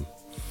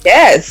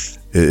 Yes,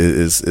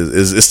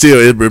 it's still,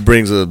 it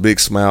brings a big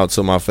smile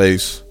to my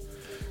face.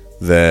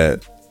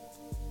 That,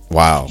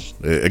 wow,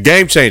 a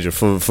game changer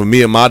for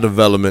me and my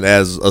development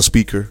as a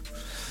speaker.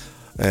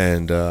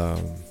 And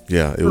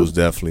it was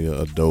definitely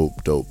a dope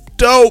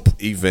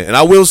event. And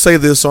I will say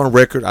this on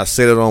record. I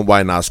said it on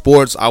Why Not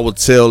Sports. I would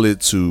tell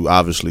it to,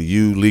 obviously,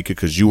 you, Lika,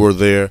 because you were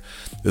there.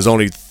 There's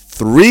only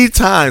 3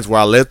 times where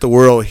I let the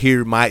world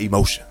hear my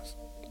emotions.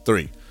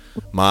 3.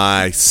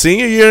 My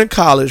senior year in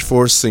college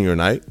for senior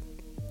night,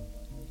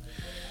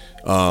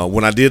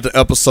 when I did the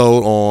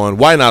episode on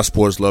Why Not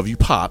Sports Love You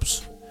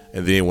Pops,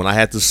 and then when I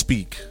had to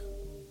speak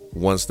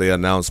once they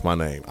announced my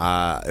name,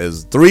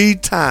 as 3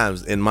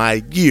 times in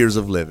my years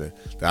of living,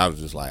 I was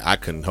just like, I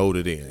couldn't hold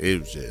it in. It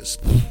was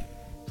just,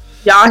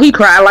 y'all, he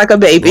cried like a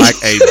baby. like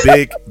a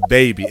big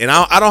baby. And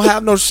I don't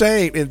have no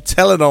shame in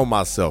telling on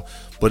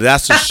myself. But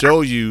that's to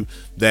show you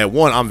that,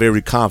 one, I'm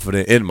very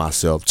confident in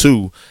myself.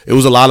 2, it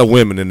was a lot of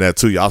women in there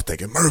too. Y'all was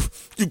thinking,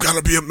 Murph, you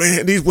gotta be a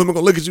man. These women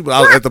gonna look at you. But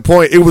I was, at the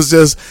point, it was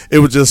just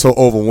so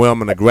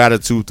overwhelming. The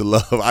gratitude, the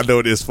love. I know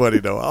it is funny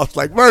though. I was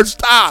like, Murph,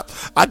 stop.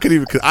 I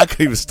couldn't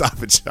even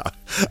stop it, y'all.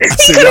 He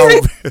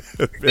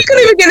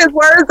couldn't even get his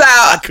words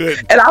out. I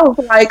couldn't. And I was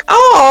like,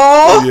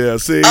 oh. Yeah,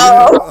 see,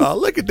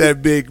 look at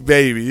that big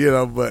baby,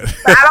 but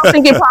I don't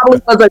think it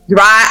probably was a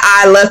dry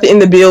eye left in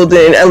the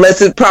building,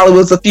 unless it probably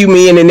was a few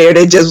men in there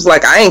that just was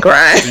like, I ain't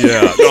crying.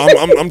 Yeah, no,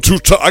 I'm too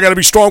tough. I gotta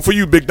be strong for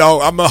you, big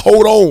dog. I'm gonna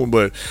hold on.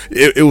 But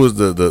it was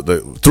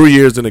the 3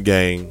 years in the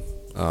game.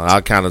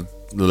 I kind of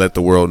let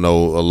the world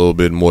know a little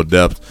bit more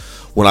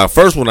depth. When they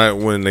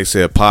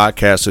said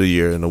podcast of the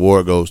year and the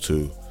award goes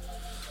to,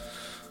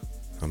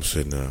 I'm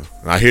sitting there.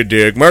 And I hear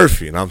Derek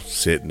Murphy, and I'm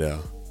sitting there.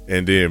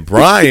 And then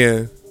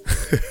Brian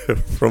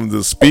from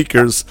the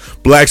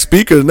Black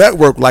Speakers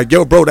Network, like,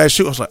 yo, bro, that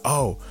shoe. I was like,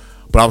 oh.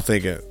 But I'm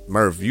thinking,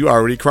 Murph, you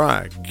already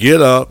crying.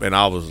 Get up. And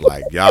I was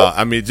like, y'all,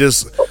 I mean,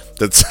 just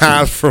the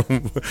times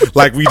from,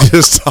 like we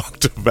just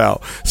talked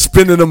about,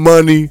 spending the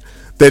money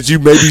that you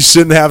maybe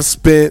shouldn't have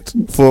spent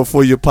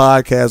for your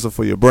podcast or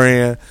for your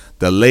brand,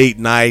 the late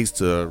nights,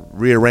 to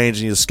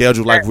rearranging your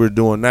schedule like we're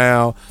doing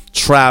now,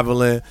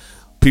 traveling,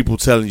 people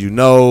telling you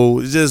no.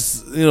 It's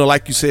just,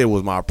 like you said, it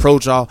was my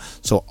approach.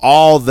 So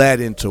all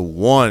that into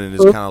one, and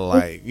it's kind of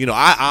like,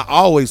 I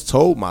always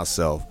told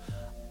myself,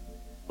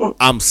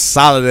 I'm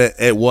solid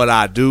at what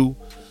I do,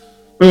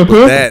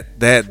 but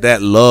that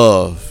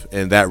love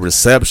and that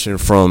reception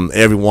from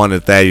everyone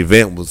at that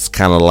event was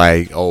kind of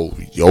like, oh,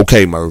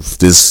 okay, Murph,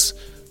 this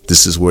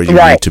is where you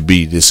need to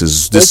be. This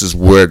is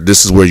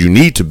where you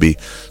need to be.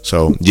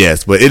 So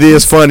yes, but it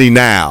is funny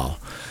now.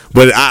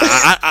 But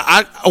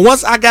I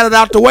once I got it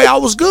out the way, I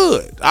was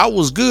good.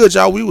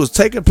 Y'all. We was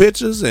taking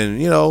pictures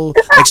and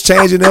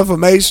exchanging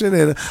information,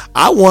 and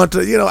I want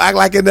to act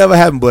like it never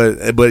happened.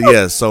 But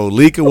yes, so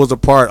Lika was a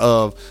part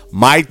of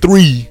my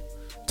 3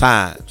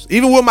 times.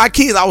 Even with my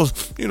kids, I was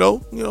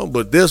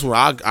But this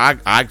one,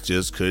 I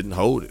just couldn't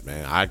hold it,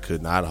 man. I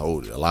could not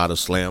hold it. A lot of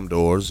slam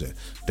doors and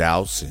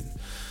doubts, and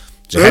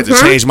just had to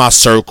change my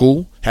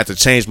circle. Had to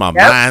change my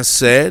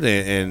mindset,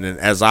 and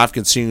as I've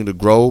continued to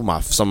grow,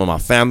 some of my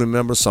family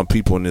members, some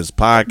people in this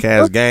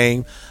podcast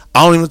game,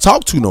 I don't even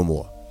talk to no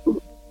more.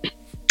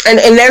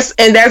 And that's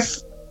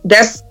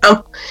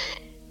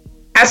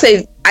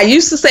I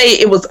used to say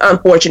it was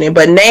unfortunate,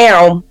 but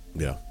now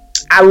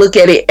I look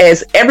at it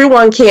as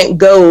everyone can't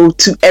go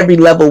to every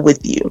level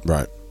with you,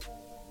 right?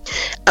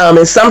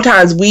 And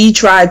sometimes we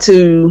try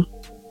to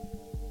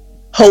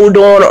hold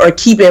on or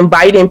keep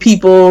inviting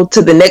people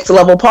to the next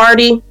level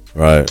party,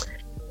 right?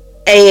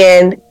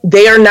 And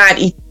they're not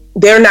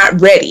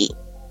ready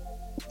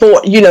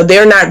for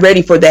they're not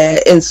ready for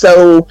that. And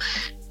so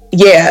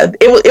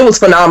it was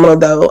phenomenal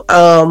though.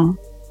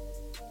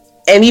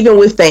 And even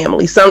with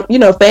family,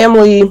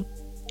 family,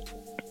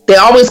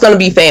 they're always going to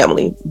be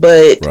family,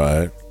 but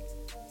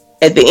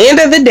at the end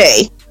of the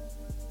day,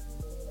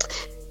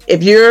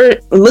 if you're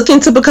looking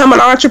to become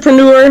an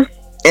entrepreneur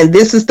and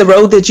this is the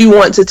road that you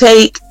want to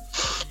take,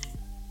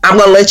 I'm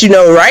going to let you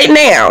know right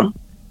now,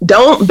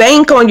 don't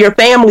bank on your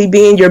family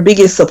being your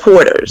biggest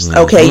supporters.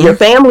 Okay. Your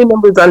family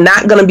members are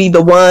not going to be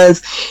the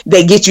ones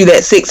that get you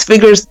that 6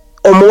 figures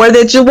or more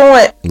that you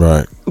want.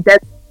 Right.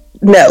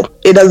 No,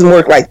 it doesn't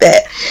work like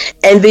that.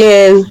 And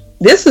then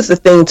this is the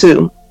thing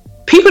too.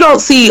 People don't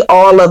see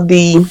all of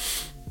the,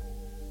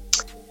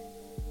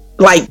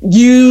 like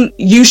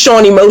you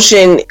showing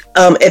emotion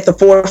at the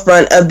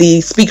forefront of the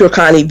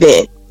SpeakerCon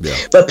event. Yeah.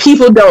 But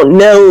people don't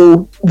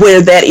know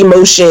where that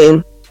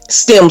emotion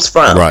stems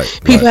from.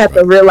 People have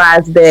to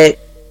realize that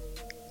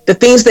the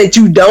things that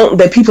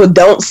people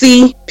don't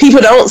see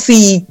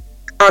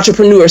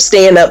entrepreneurs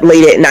stand up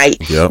late at night.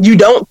 You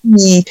don't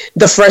see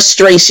the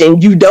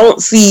frustration, you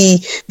don't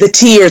see the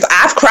tears.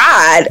 I've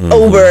cried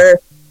over,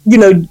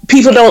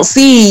 people don't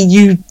see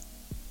you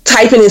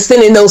typing and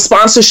sending those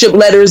sponsorship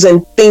letters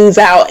and things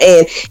out,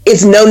 and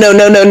it's no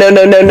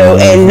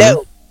and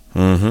no.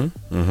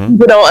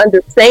 People don't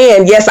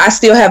understand. Yes, I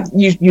still have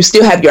you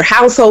still have your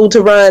household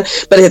to run,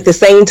 but at the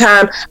same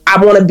time,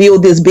 I want to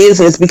build this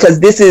business because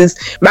this is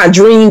my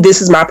dream,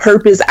 this is my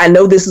purpose. I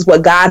know this is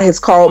what God has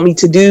called me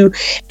to do,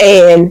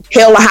 and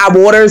hell or high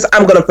waters,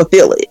 I'm gonna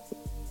fulfill it.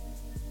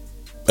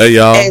 Hey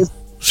y'all,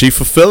 she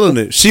fulfilling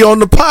it. She on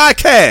the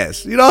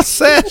podcast. You know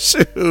what I'm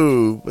saying?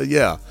 Shoot. But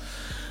yeah.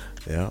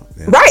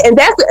 Right, and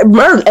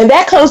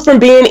that comes from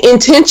being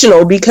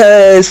intentional,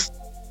 because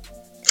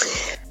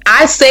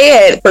I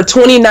said for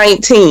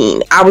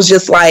 2019, I was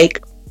just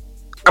like,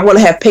 I'm going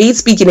to have paid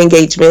speaking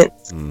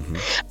engagements.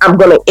 I'm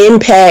going to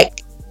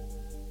impact.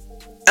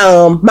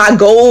 My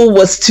goal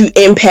was to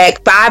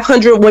impact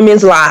 500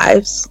 women's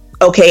lives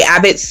Okay,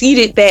 I've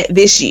exceeded that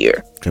this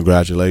year.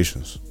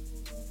 Congratulations.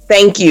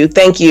 Thank you.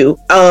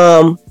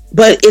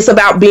 But it's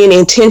about being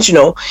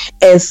intentional.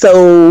 And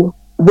so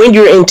when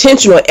you're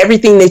intentional,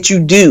 everything that you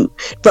do,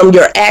 from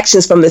your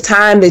actions, from the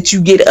time that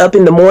you get up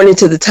in the morning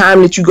to the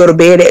time that you go to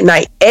bed at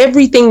night,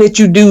 everything that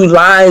you do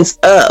lines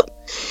up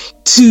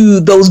to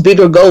those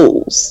bigger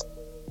goals.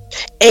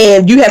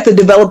 And you have to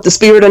develop the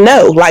spirit of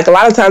no. Like, a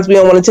lot of times we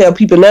don't want to tell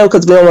people no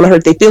because we don't want to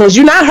hurt their feelings.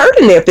 You're not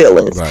hurting their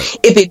feelings. Right.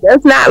 If it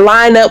does not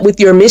line up with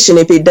your mission,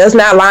 if it does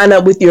not line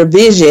up with your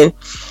vision,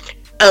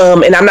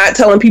 and I'm not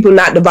telling people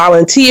not to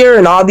volunteer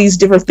and all these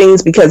different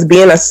things, because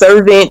being a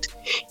servant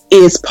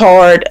is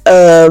part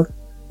of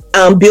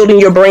building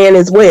your brand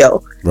as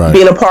well. Right.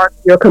 Being a part of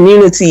your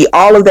community,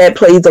 all of that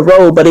plays a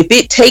role. But if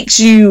it takes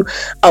you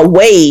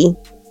away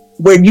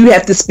where you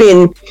have to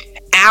spend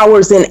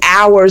hours and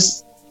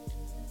hours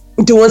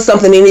doing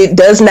something and it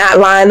does not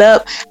line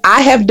up,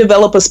 I have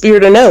developed a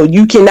spirit of no.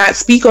 You cannot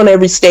speak on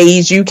every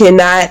stage. You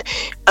cannot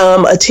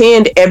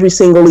attend every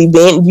single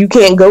event. You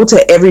can't go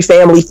to every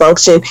family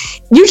function.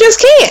 You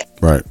just can't.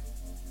 Right.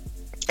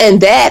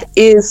 And that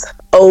is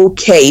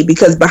okay,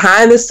 because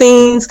behind the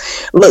scenes,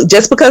 look,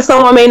 just because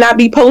someone may not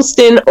be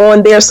posting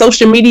on their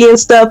social media and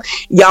stuff,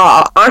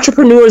 y'all,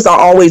 entrepreneurs are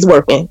always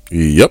working.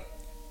 Yep.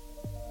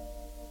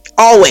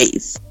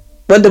 Always.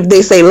 What do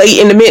they say? Late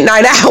in the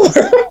midnight hour.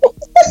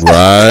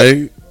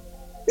 Right.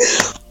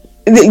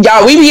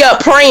 Y'all, we be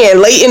up praying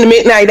late in the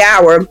midnight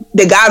hour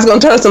that God's gonna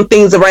turn some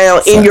things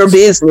around in your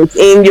business,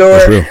 in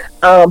your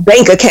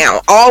bank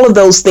account, all of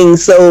those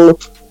things. So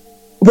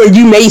where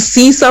you may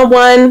see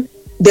someone,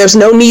 there's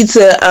no need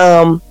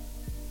to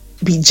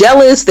be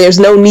jealous. There's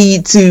no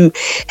need to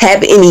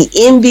have any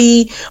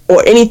envy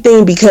or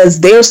anything, because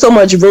there's so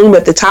much room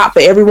at the top for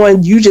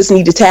everyone. You just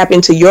need to tap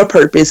into your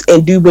purpose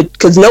and do what,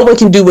 because no one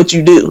can do what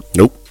you do.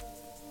 Nope.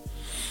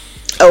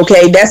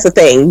 Okay, that's the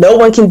thing. No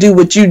one can do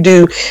what you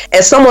do,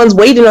 and someone's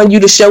waiting on you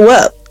to show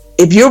up.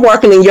 If you're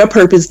working in your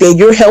purpose, then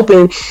you're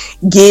helping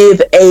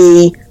give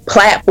a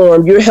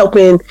platform. You're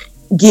helping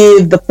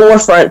give the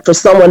forefront for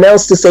someone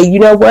else to say, you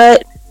know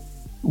what?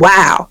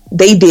 Wow,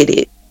 they did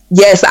it.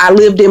 Yes, I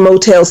lived in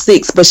Motel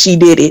 6, but she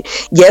did it.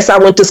 Yes, I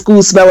went to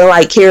school smelling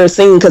like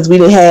kerosene because we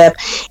didn't have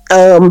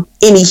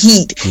any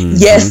heat. Mm-hmm.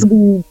 Yes,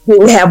 we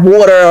didn't have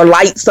water or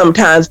light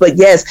sometimes, but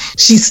yes,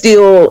 she's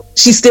still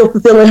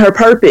fulfilling her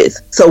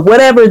purpose. So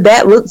whatever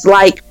that looks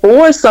like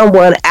for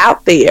someone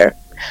out there,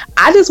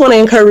 I just want to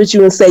encourage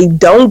you and say,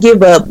 don't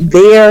give up.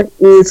 There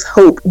is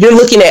hope. You're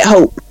looking at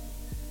hope.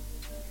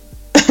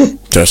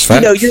 Just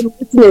facts. You're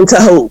listening to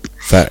hope.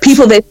 Facts.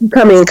 People that you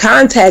come in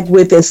contact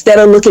with, instead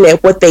of looking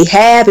at what they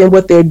have and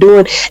what they're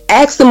doing,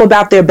 ask them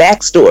about their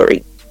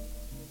backstory.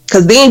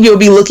 Because then you'll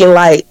be looking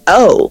like,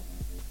 oh,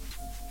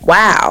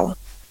 wow.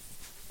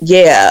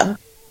 Yeah.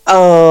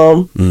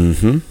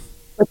 Mm-hmm.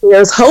 But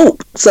there's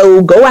hope.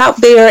 So go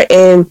out there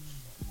and,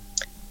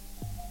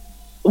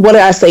 what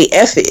did I say?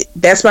 F it.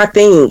 That's my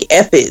thing.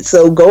 F it.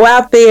 So go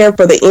out there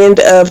for the end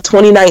of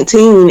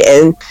 2019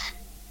 and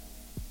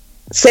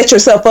set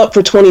yourself up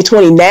for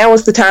 2020. Now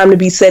is the time to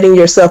be setting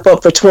yourself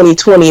up for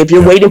 2020. If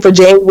you're waiting for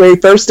January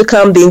 1st to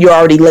come, then you're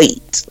already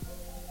late.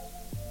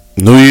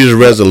 New Year's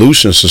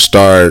resolutions should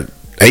start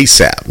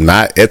ASAP,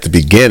 not at the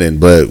beginning,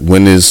 but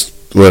when it's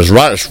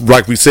right,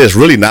 like we said, it's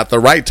really not the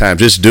right time.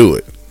 Just do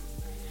it.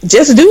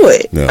 Just do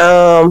it.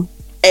 Yeah.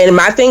 And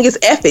my thing is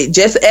F it.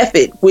 Just F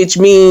it, which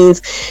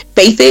means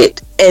faith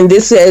it. And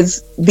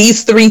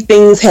these three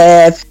things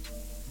have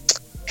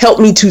helped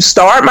me to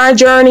start my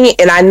journey,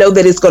 and I know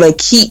that it's going to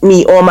keep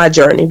me on my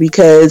journey,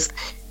 because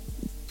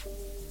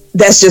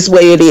that's just the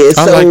way it is.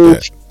 I so like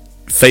that.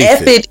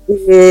 Faith it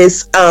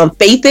is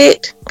faith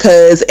it,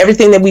 because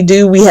everything that we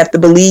do, we have to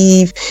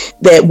believe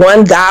that,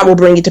 one, God will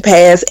bring it to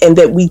pass and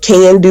that we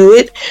can do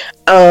it.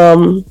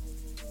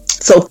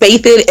 So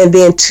faith it, and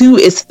then 2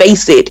 is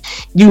face it.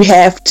 You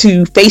have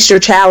to face your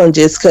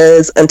challenges,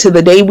 because until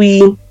the day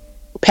we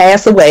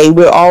pass away,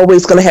 we're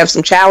always going to have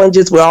some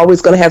challenges. We're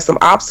always going to have some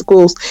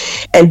obstacles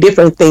and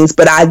different things.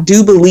 But I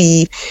do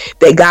believe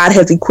that God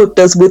has equipped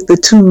us with the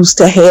tools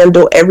to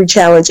handle every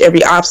challenge,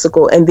 every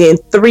obstacle. And then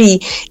 3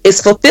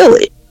 is fulfill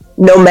it.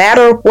 No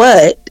matter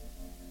what,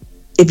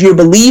 if you're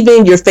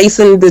believing, you're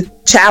facing the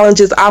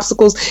challenges,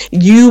 obstacles,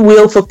 you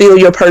will fulfill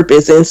your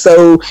purpose. And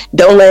so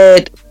don't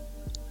let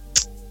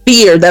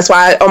fear, that's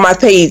why on my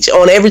page,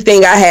 on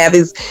everything I have,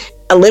 is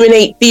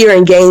eliminate fear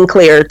and gain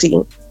clarity,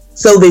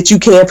 so that you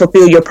can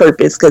fulfill your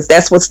purpose, because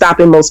that's what's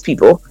stopping most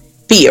people,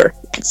 fear.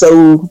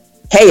 So,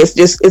 hey,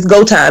 it's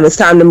go time. It's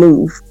time to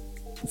move.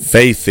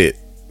 Faith it.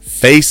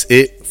 Face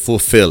it.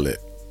 Fulfill it.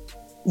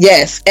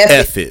 Yes.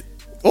 F it.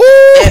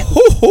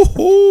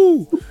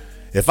 Ooh.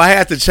 If I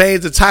had to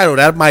change the title,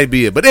 that might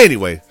be it. But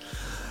anyway,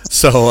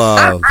 so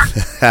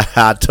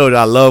I told you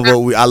I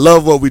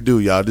love what we do,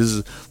 y'all. This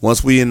is,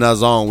 once we in our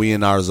zone, we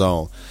in our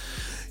zone.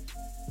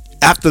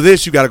 After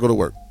this, you got to go to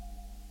work.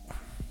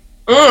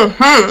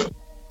 Mm-hmm.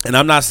 And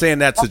I'm not saying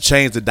that to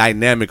change the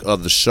dynamic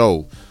of the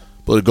show,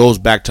 but it goes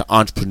back to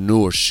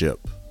entrepreneurship.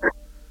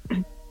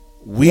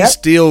 We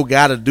still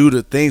got to do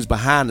the things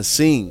behind the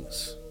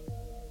scenes.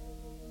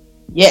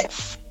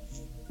 Yes.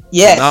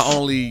 Yes. Not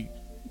only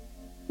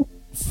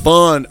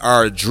fund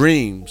our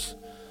dreams,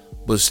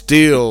 but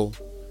still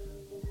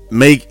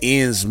make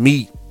ends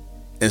meet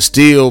and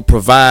still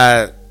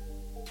provide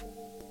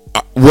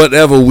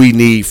whatever we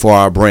need for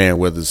our brand,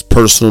 whether it's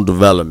personal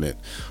development,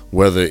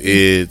 whether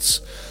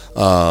it's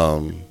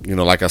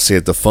like I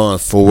said, the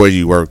funds for where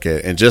you work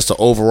at, and just the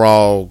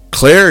overall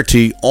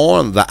clarity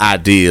on the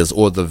ideas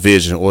or the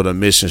vision or the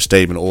mission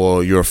statement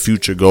or your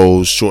future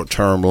goals,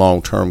 short-term,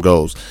 long-term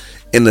goals.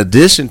 In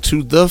addition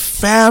to the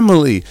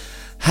family,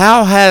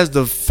 how has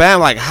the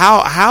family,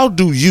 how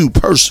do you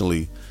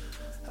personally,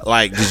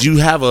 did you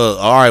have all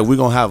right, we're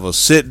going to have a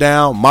sit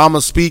down,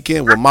 mama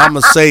speaking, when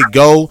mama say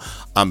go,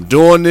 I'm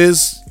doing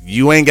this,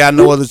 you ain't got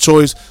no other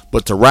choice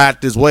but to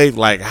ride this wave?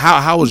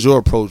 How was your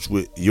approach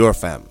with your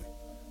family?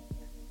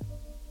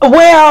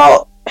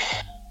 Well,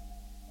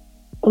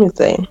 let me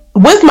see.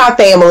 With my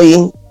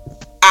family,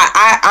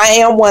 I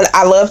am one.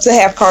 I love to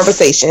have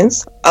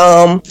conversations.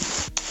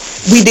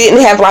 We didn't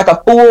have like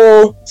a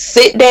full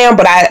sit down,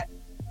 but I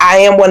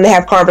am one to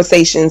have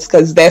conversations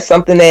because that's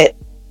something that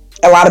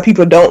a lot of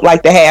people don't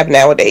like to have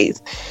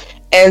nowadays.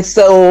 And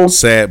so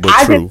sad but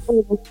true.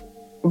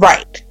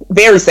 Right,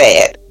 very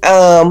sad.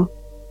 I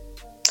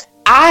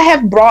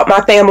have brought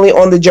my family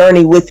on the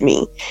journey with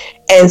me,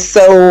 and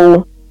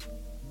so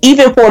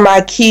even for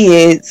my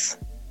kids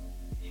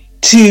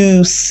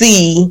to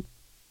see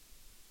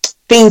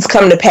things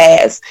come to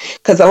pass,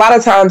 because a lot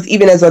of times,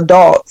 even as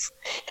adults,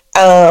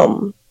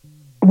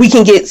 we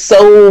can get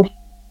so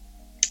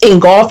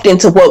engulfed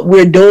into what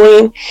we're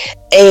doing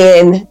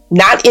and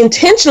not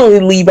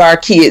intentionally leave our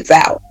kids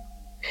out,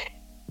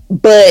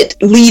 but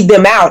leave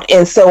them out.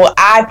 And so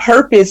I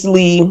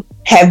purposely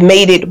have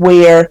made it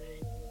where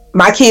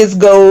my kids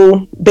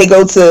go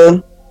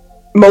to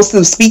most of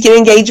the speaking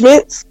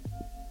engagements,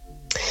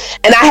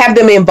 and I have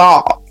them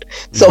involved.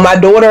 So my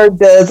daughter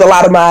does a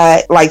lot of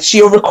my,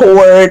 she'll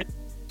record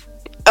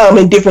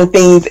and different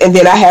things, and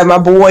then I have my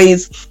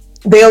boys,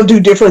 they'll do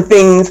different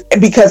things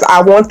because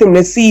I want them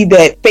to see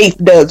that faith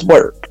does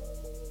work.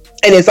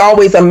 And it's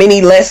always a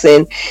mini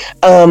lesson.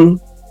 And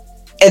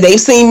they've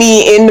seen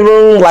me in the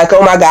room like,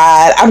 oh my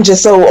God, I'm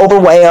just so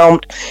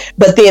overwhelmed.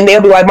 But then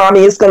they'll be like, Mommy,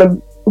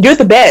 you're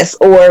the best,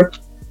 or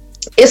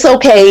it's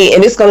okay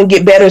and it's going to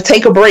get better.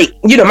 Take a break.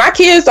 My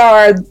kids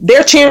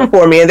they're cheering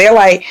for me, and they're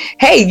like,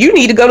 hey, you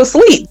need to go to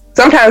sleep.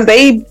 Sometimes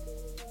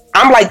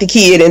I'm like the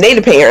kid and they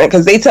the parent,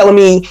 because they telling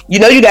me, you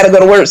got to go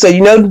to work, so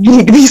you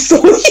need to be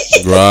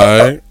asleep.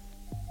 Right.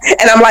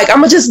 And I'm like, I'm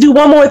gonna just do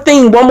one more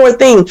thing.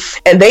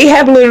 And they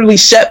have literally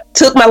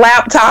took my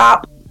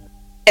laptop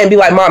and be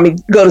like, Mommy,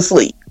 go to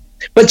sleep.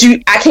 But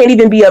I can't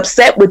even be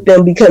upset with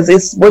them, because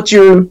it's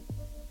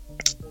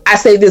I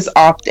say this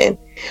often,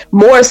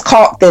 more is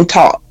caught than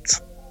taught.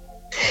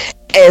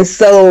 And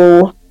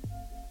so,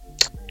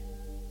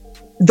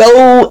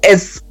 though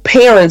as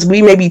parents,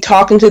 we may be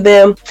talking to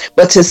them,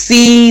 but to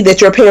see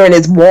that your parent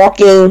is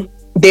walking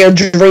their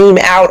dream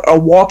out or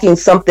walking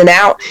something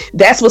out,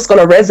 that's what's going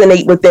to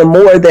resonate with them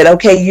more, that,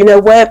 okay, you know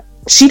what?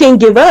 She didn't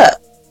give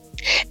up.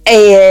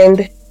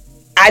 And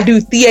I do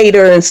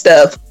theater and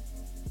stuff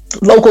at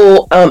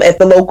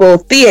the local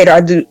theater I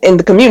do in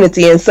the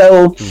community. And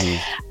so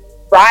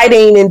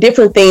writing and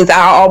different things, I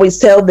always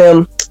tell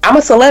them, I'm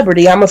a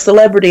celebrity.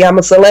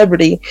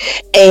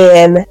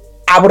 And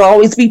I would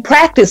always be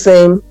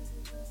practicing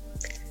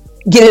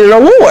getting an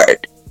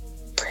award.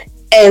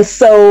 And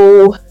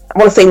so I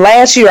want to say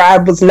last year I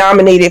was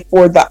nominated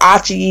for the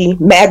Achi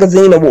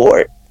Magazine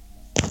Award.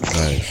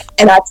 Nice.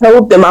 And I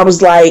told them, I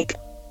was like,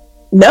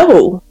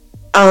 no,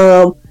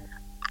 I'm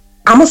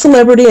a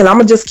celebrity and I'm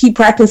gonna just keep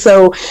practicing.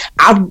 So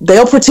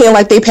they'll pretend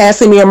like they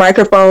passing me a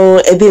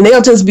microphone, and then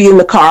they'll just be in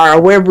the car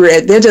or wherever we're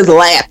at, they're just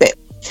laughing.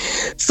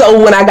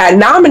 So when I got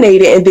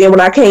nominated, and then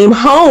when I came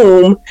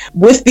home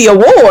with the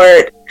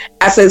award,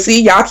 I said,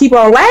 see, y'all keep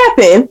on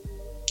laughing,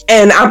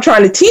 and I'm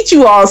trying to teach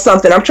you all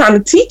something. I'm trying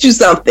to teach you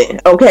something,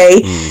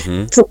 okay?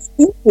 Mm-hmm. To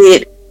see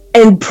it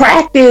and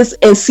practice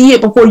and see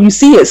it before you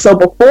see it. So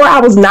before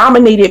I was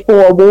nominated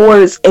for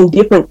awards and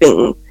different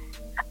things,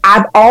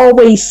 I've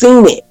always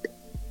seen it.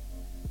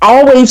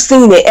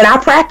 And I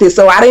practice.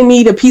 So I didn't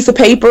need a piece of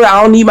paper.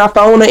 I don't need my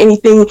phone or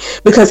anything,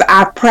 because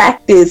I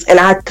practice, and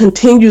I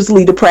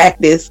continuously to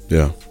practice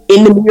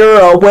in the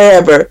mirror or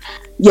wherever.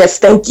 Yes,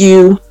 thank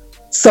you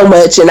so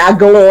much. And I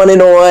go on.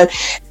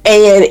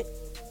 And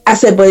I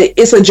said, but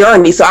it's a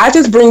journey. So I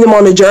just bring them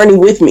on the journey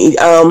with me.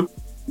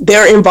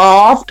 They're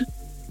involved.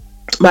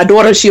 My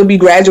daughter, she'll be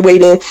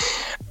graduating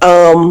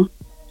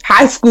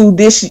high school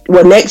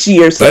next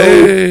year. So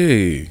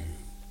hey.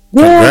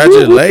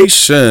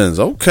 Congratulations.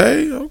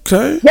 Okay.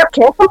 Yep,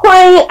 can't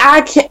complain.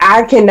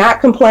 I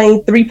cannot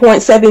complain.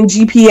 3.7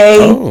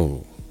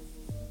 GPA.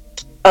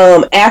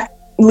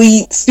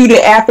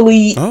 Student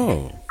athlete.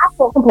 Oh.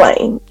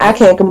 I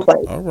can't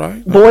complain. All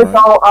right. Boys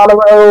all on the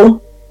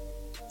road.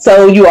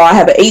 So you all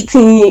have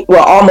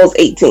almost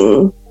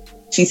 18.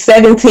 She's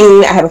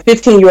 17. I have a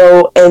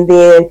 15-year-old, and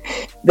then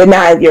the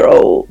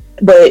 9-year-old.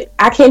 but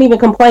I can't even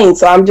complain.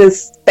 So I'm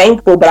just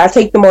thankful, but I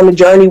take them on the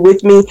journey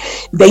with me.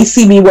 They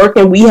see me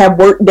working. We have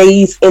work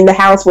days in the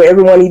house where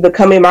everyone either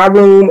come in my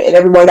room and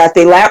everyone got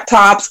their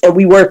laptops and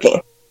we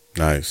working.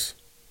 Nice.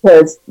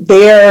 Because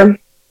they're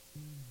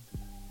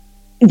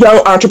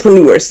young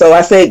entrepreneurs. So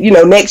I said,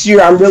 next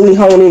year I'm really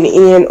honing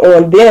in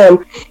on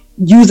them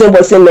using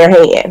what's in their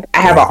hand.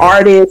 I have an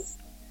artist,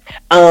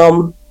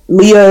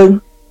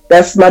 Leah,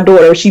 that's my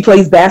daughter. She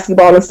plays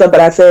basketball and stuff, but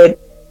I said,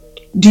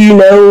 do you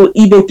know,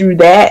 even through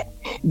that,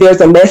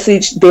 there's a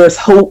message, there's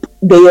hope,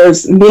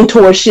 there's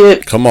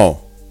mentorship. Come on.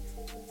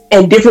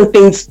 And different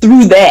things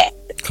through that.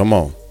 Come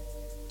on.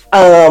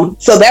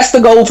 So that's the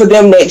goal for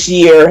them next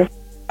year.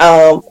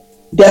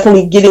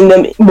 Definitely getting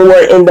them more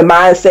in the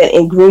mindset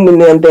and grooming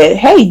them that,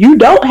 hey, you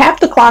don't have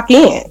to clock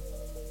in.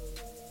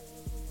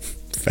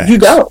 Facts. You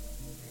don't.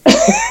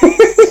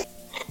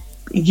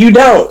 You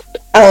don't.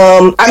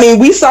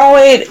 We saw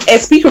it at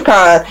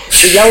SpeakerCon.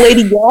 The young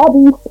lady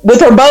Gabby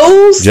with her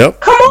bows. Yep.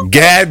 Come on.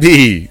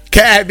 Gabby.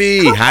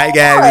 Hi,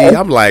 Gabby.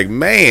 I'm like,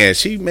 man,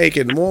 she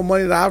making more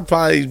money than I've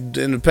probably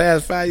in the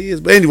past 5 years.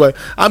 But anyway,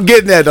 I'm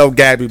getting that though,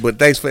 Gabby. But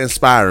thanks for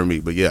inspiring me.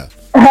 But yeah.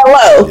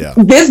 Hello. Yeah.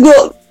 This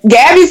girl,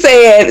 Gabby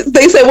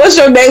they said, what's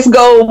your next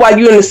goal while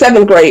you're in the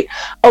 7th grade?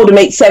 Oh, to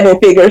make 7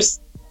 figures.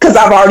 Because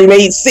I've already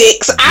made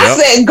 6. Yep. I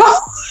said, go.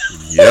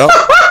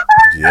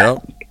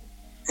 Yep.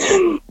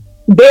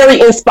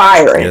 Very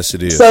inspiring. Yes,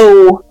 it is.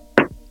 So,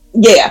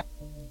 yeah.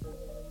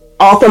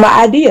 All from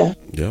my idea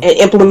and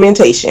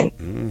implementation.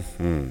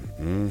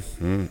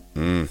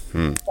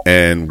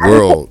 And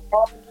world.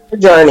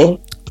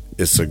 Journey.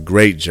 It's a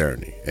great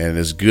journey. And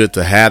it's good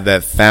to have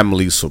that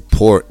family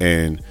support.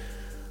 And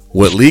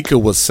what Lika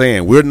was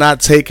saying, we're not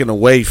taking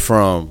away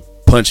from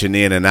punching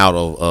in and out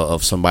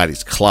of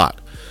somebody's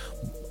clock.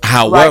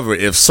 However,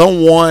 if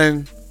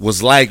someone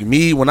was like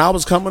me when I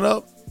was coming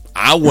up,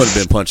 I wouldn't have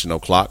been punching no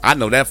clock. I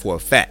know that for a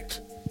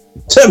fact.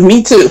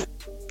 Me too.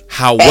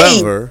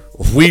 However,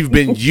 we've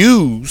been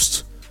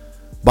used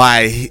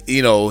by,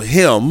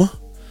 him,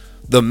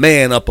 the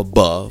man up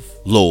above,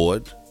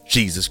 Lord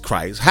Jesus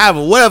Christ,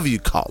 whatever you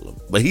call him.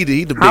 But he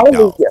the big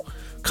dog.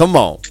 Come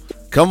on.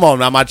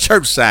 Now my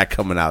church side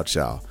coming out,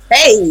 y'all.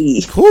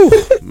 Hey. Whew,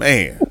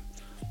 man.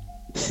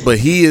 But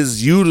he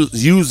is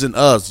utilizing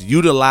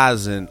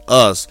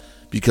us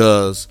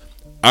because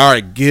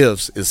our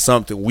gifts is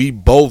something we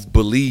both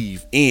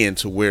believe in,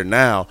 to where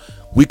now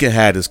we can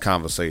have this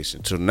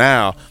conversation. So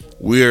now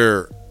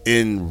we're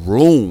in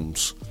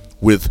rooms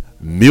with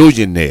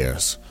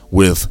millionaires,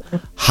 with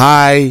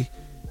high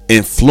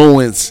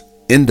influence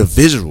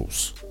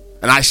individuals.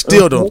 And I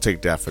still don't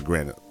take that for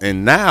granted.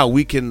 And now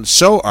we can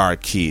show our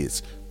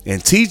kids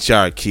and teach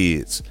our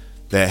kids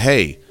that,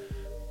 hey,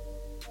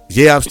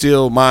 yeah, I'm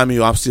still mommy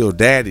or I'm still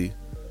daddy,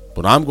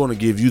 but I'm going to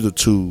give you the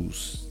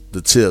tools,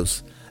 the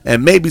tips,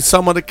 and maybe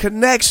some of the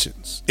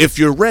connections, if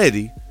you're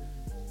ready,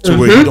 to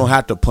where you don't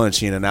have to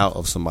punch in and out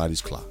of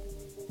somebody's clock.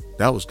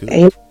 That was good.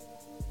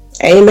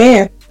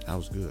 Amen. That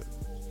was good.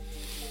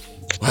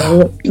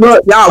 Wow.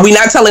 Look, y'all, we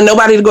not telling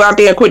nobody to go out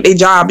there and quit their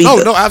job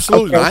either. No,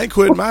 absolutely. Okay. I ain't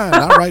quitting mine.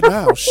 Not right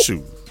now.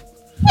 Shoot.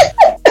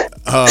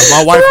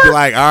 My wife be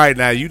like, all right,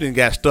 now you done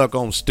got stuck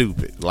on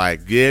stupid.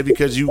 Like, yeah,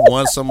 because you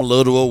won some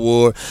little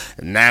award.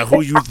 Now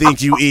who you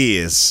think you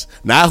is?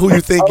 Now who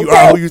you think you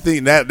are? Who you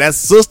think that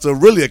sister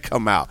really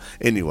come out?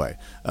 Anyway,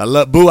 I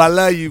love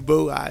you,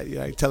 boo. I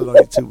ain't telling on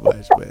you too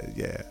much, but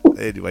yeah.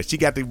 Anyway, she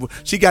got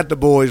the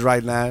boys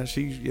right now.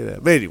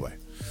 But anyway,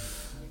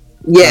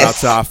 shout out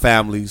to our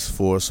families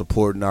for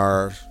supporting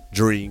our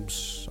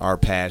dreams, our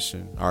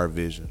passion, our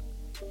vision.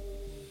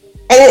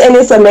 And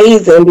it's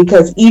amazing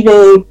because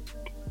even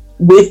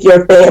with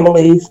your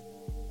families,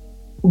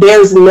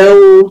 there's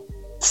no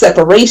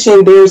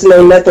separation, there's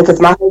no nothing,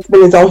 because my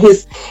husband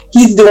is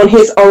he's doing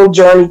his own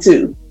journey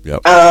too.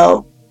 Yep.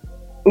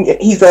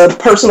 He's a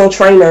personal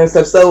trainer and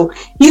stuff, so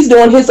he's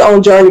doing his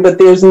own journey, but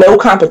there's no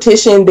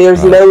competition,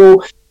 there's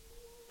no,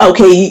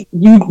 okay,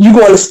 you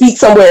going to speak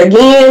somewhere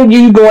again,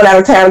 you going out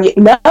of town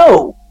again.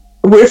 No,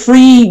 we're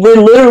free.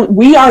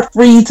 We are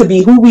free to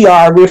be who we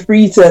are. We're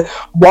free to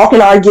walk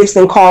in our gifts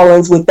and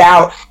callings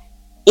without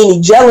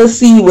any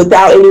jealousy,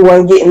 without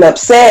anyone getting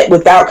upset,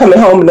 without coming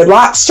home and the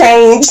locks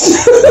changed.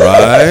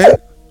 Right.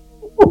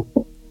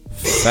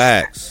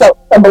 Facts. So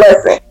a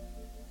blessing.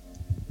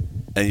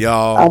 And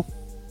y'all,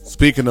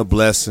 speaking of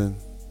blessing,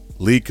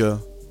 Lika,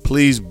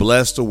 please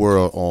bless the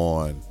world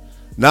on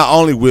not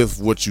only with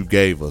what you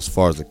gave us as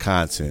far as the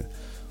content,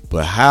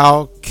 but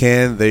how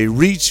can they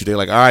reach you? They're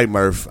like, all right,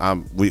 Murph, I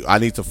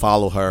need to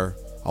follow her.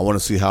 I want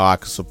to see how I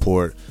can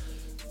support.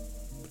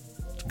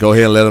 Go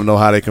ahead and let them know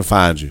how they can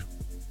find you.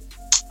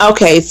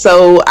 Okay,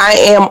 so I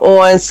am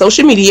on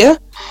social media,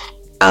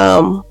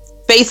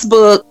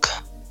 Facebook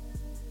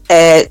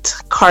at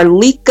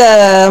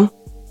Carlika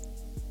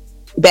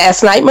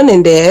Bass Knight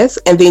Menendez,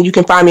 and then you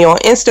can find me on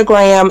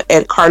Instagram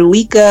at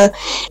Carlika,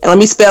 and let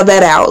me spell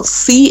that out,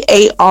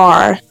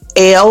 CARLEEKA_INSO,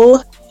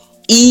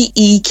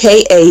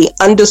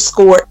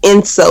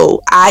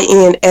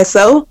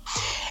 INSO.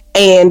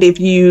 And if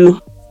you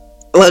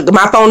look,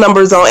 my phone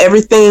number is on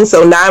everything,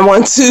 so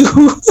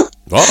 912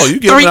 Oh, you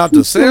giving out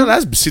the cell?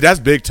 That's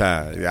big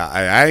time. Yeah,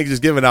 I ain't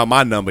just giving out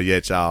my number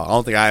yet, y'all. I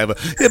don't think I ever.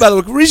 Hey, by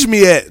the way, reach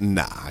me at.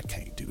 Nah, I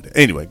can't do that.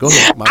 Anyway, go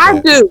ahead.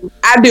 I do.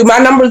 My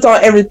number's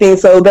on everything.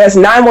 So that's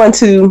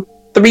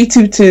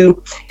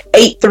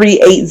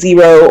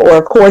 912-322-8380, or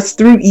of course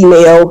through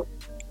email.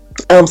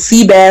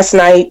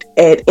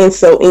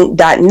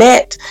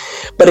 cbassnight@insoinc.net.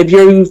 But if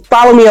you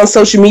follow me on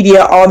social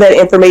media, all that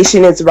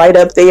information is right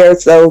up there.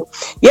 So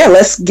yeah,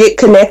 let's get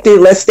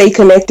connected. Let's stay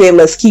connected.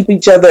 Let's keep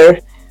each other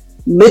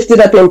lifted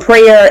up in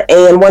prayer.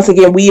 And once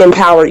again, we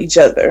empower each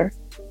other.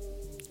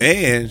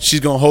 And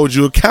she's going to hold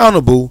you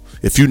accountable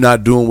if you're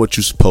not doing what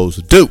you're supposed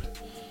to do.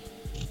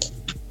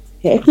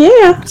 Heck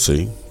yeah.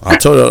 See, I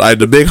told her, like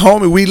the big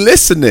homie, we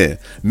listening.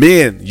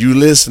 Men, you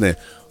listening.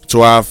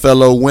 To our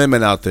fellow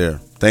women out there,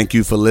 thank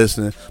you for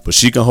listening. But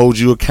she can hold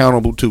you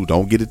accountable too.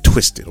 Don't get it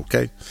twisted,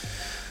 okay?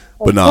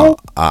 But no,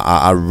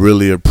 I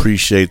really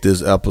appreciate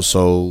this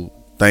episode.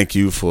 Thank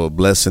you for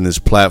blessing this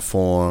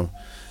platform.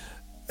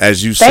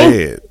 As you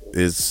said,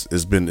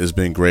 it's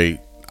been great.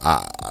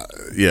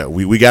 Yeah,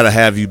 we got to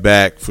have you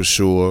back for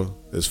sure.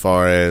 As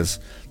far as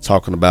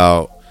talking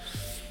about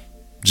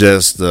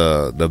just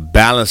the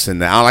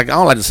balancing. I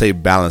don't like to say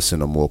balancing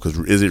no more, because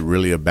is it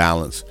really a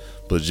balance?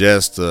 But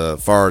just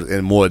far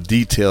in more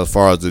detail, as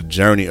far as the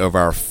journey of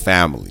our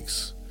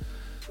families,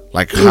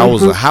 like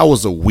how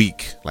was a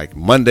week, like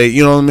Monday,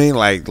 you know what I mean,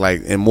 like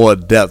in more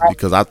depth,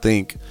 because I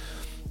think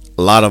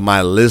a lot of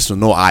my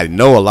listeners, I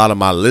know a lot of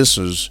my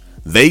listeners,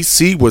 they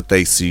see what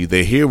they see,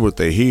 they hear what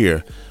they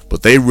hear,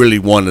 but they really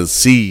want to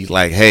see,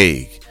 like,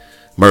 hey,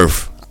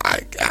 Murph,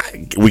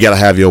 we got to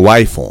have your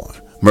wife on.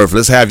 Murph,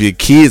 let's have your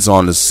kids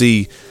on to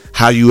see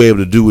how you able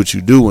to do what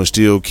you do and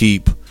still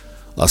keep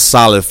a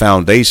solid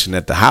foundation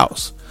at the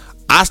house.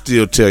 I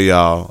still tell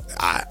y'all,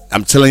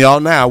 I'm telling y'all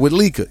now with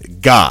Lika,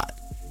 God.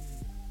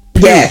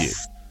 Period.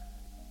 Yes.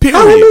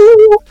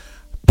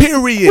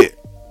 Period.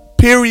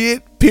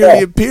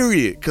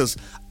 Period. Because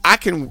I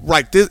can,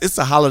 like, this. It's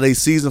a holiday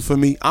season for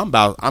me. I'm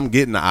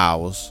getting the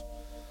hours.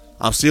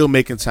 I'm still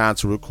making time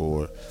to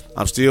record.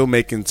 I'm still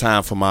making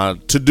time for my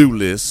to-do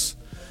list.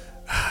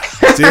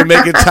 Still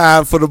making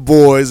time for the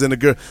boys and the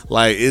girl.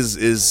 Like,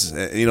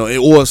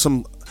 or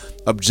some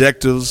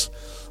objectives.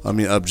 I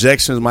mean,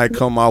 objections might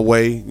come my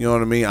way. You know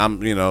what I mean?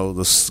 One of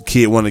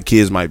the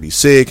kids might be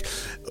sick.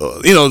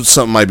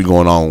 Something might be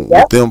going on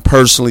with them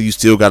personally. You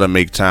still got to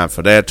make time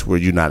for that, to where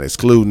you're not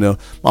excluding them.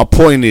 My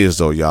point is,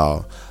 though,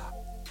 y'all,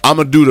 I'm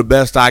going to do the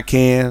best I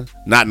can.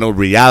 Not no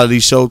reality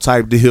show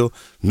type deal.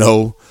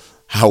 No.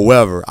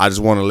 However, I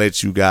just want to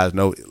let you guys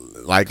know,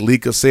 like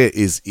Lika said,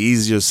 it's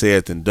easier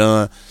said than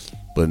done.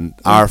 But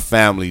our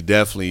family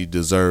definitely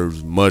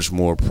deserves much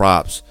more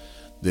props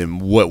than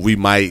what we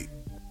might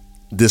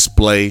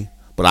display.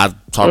 But I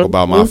talk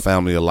about my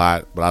family a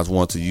lot, but I just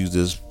want to use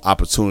this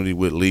opportunity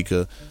with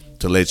Lika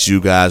to let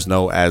you guys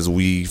know, as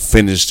we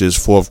finish this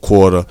fourth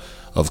quarter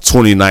of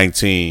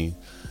 2019,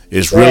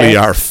 it's really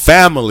our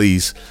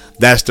families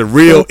that's the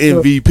real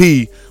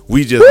MVP.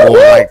 We just more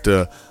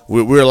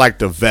we're like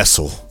the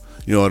vessel,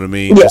 you know what I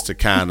mean? Just to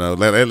kind of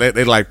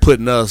they like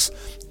putting us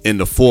in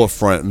the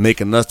forefront,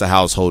 making us the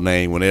household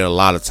name when they're a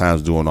lot of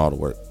times doing all the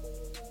work.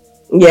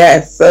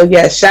 Yes. So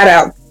shout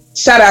out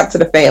to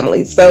the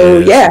family.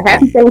 So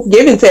happy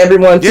Thanksgiving to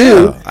everyone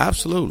too. Yeah,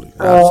 absolutely.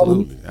 I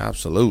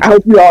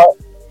hope you all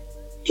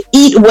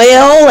eat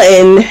well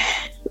and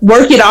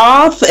work it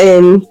off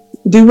and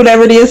do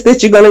whatever it is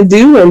that you're going to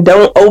do, and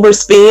don't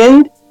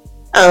overspend.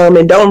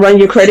 And don't run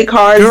your credit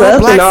cards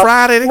up. Black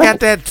Friday, they got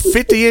that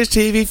 50-inch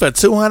TV for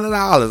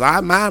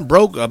 $200. Mine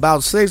broke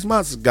about 6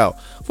 months ago.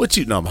 What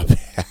you know about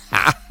that?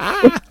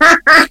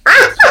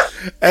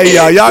 Hey,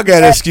 y'all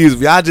gotta excuse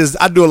me. I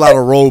do a lot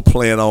of role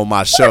playing on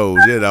my shows,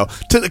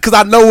 because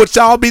I know what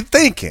y'all be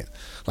thinking.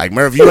 Like,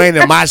 Murph, you ain't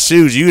in my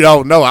shoes. You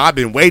don't know. I've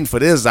been waiting for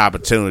this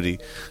opportunity.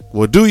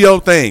 Well, do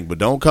your thing, but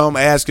don't come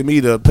asking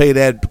me to pay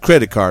that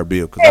credit card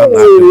bill, because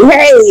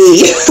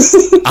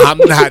I'm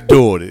not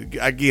doing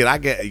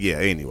it.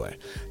 Anyway.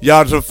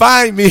 Y'all, to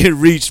find me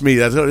and reach me,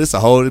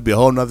 it'll be a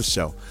whole nother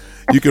show.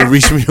 You can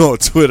reach me on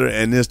Twitter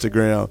and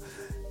Instagram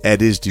at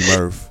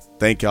IsDMurph.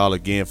 Thank y'all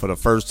again for the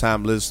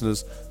first-time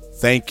listeners.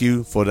 Thank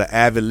you for the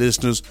avid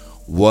listeners.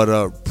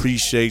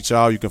 Appreciate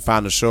y'all. You can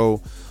find the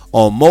show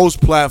on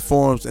most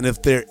platforms, and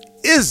if there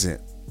isn't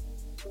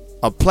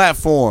a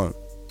platform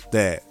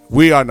that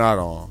we are not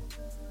on,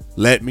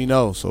 let me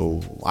know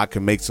so I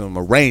can make some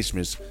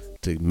arrangements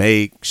to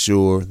make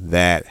sure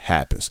that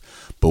happens.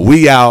 But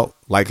we out,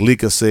 like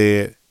Lika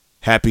said.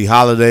 Happy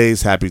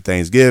holidays, happy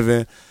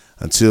Thanksgiving.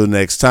 Until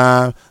next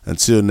time,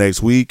 until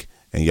next week,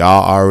 and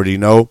y'all already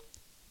know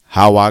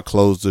how I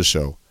close the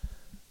show.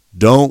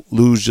 Don't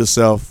lose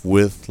yourself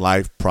with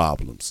life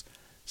problems.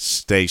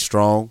 Stay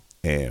strong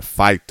and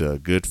fight the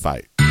good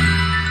fight.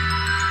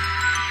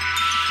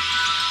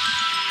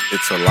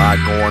 It's a lot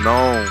going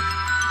on,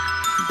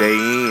 day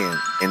in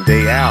and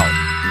day out.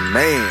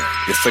 Man,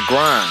 it's a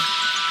grind.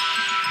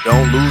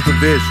 Don't lose the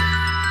vision.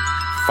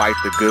 Fight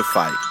the good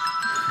fight.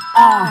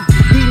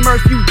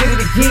 D-Murph, you did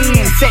it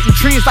again. Setting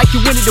trends like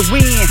you wanted to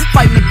win.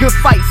 Fighting a good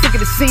fight, sick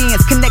of the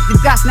sins.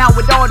 Connecting dots now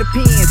with all the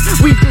pins.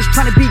 We just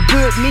trying to be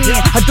good men.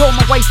 Adore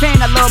my wife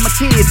and I love my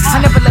kids.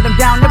 I never let them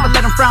down, never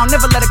let them frown.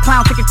 Never let a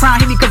clown take a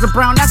crown. Hit me cause I'm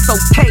brown, that's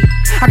okay.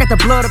 I got the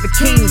blood of a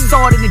king.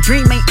 Saw it in the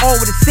dream, ain't all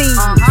what it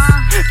seems.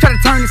 Try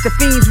to turn us to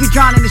fiends. We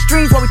drown in the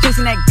streams while we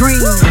chasing that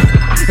green.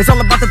 It's all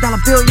about the dollar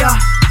bill, y'all.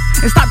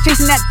 And stop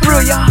chasing that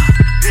thrill, y'all.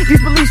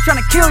 These police trying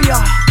to kill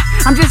y'all.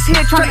 I'm just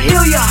here trying to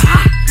heal y'all.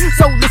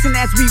 So listen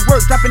as we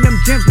work, dropping them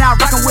gems now,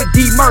 rocking with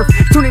D-Murph.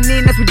 Tuning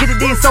in as we get it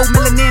in, so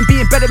melanin,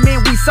 being better men,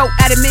 we so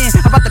adamant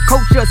about the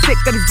culture, sick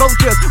of these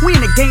vultures. We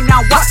in the game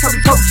now, watch how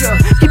we coach ya.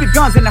 Keep your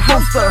guns in the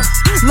holster.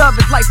 Love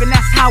is life and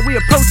that's how we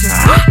approach it.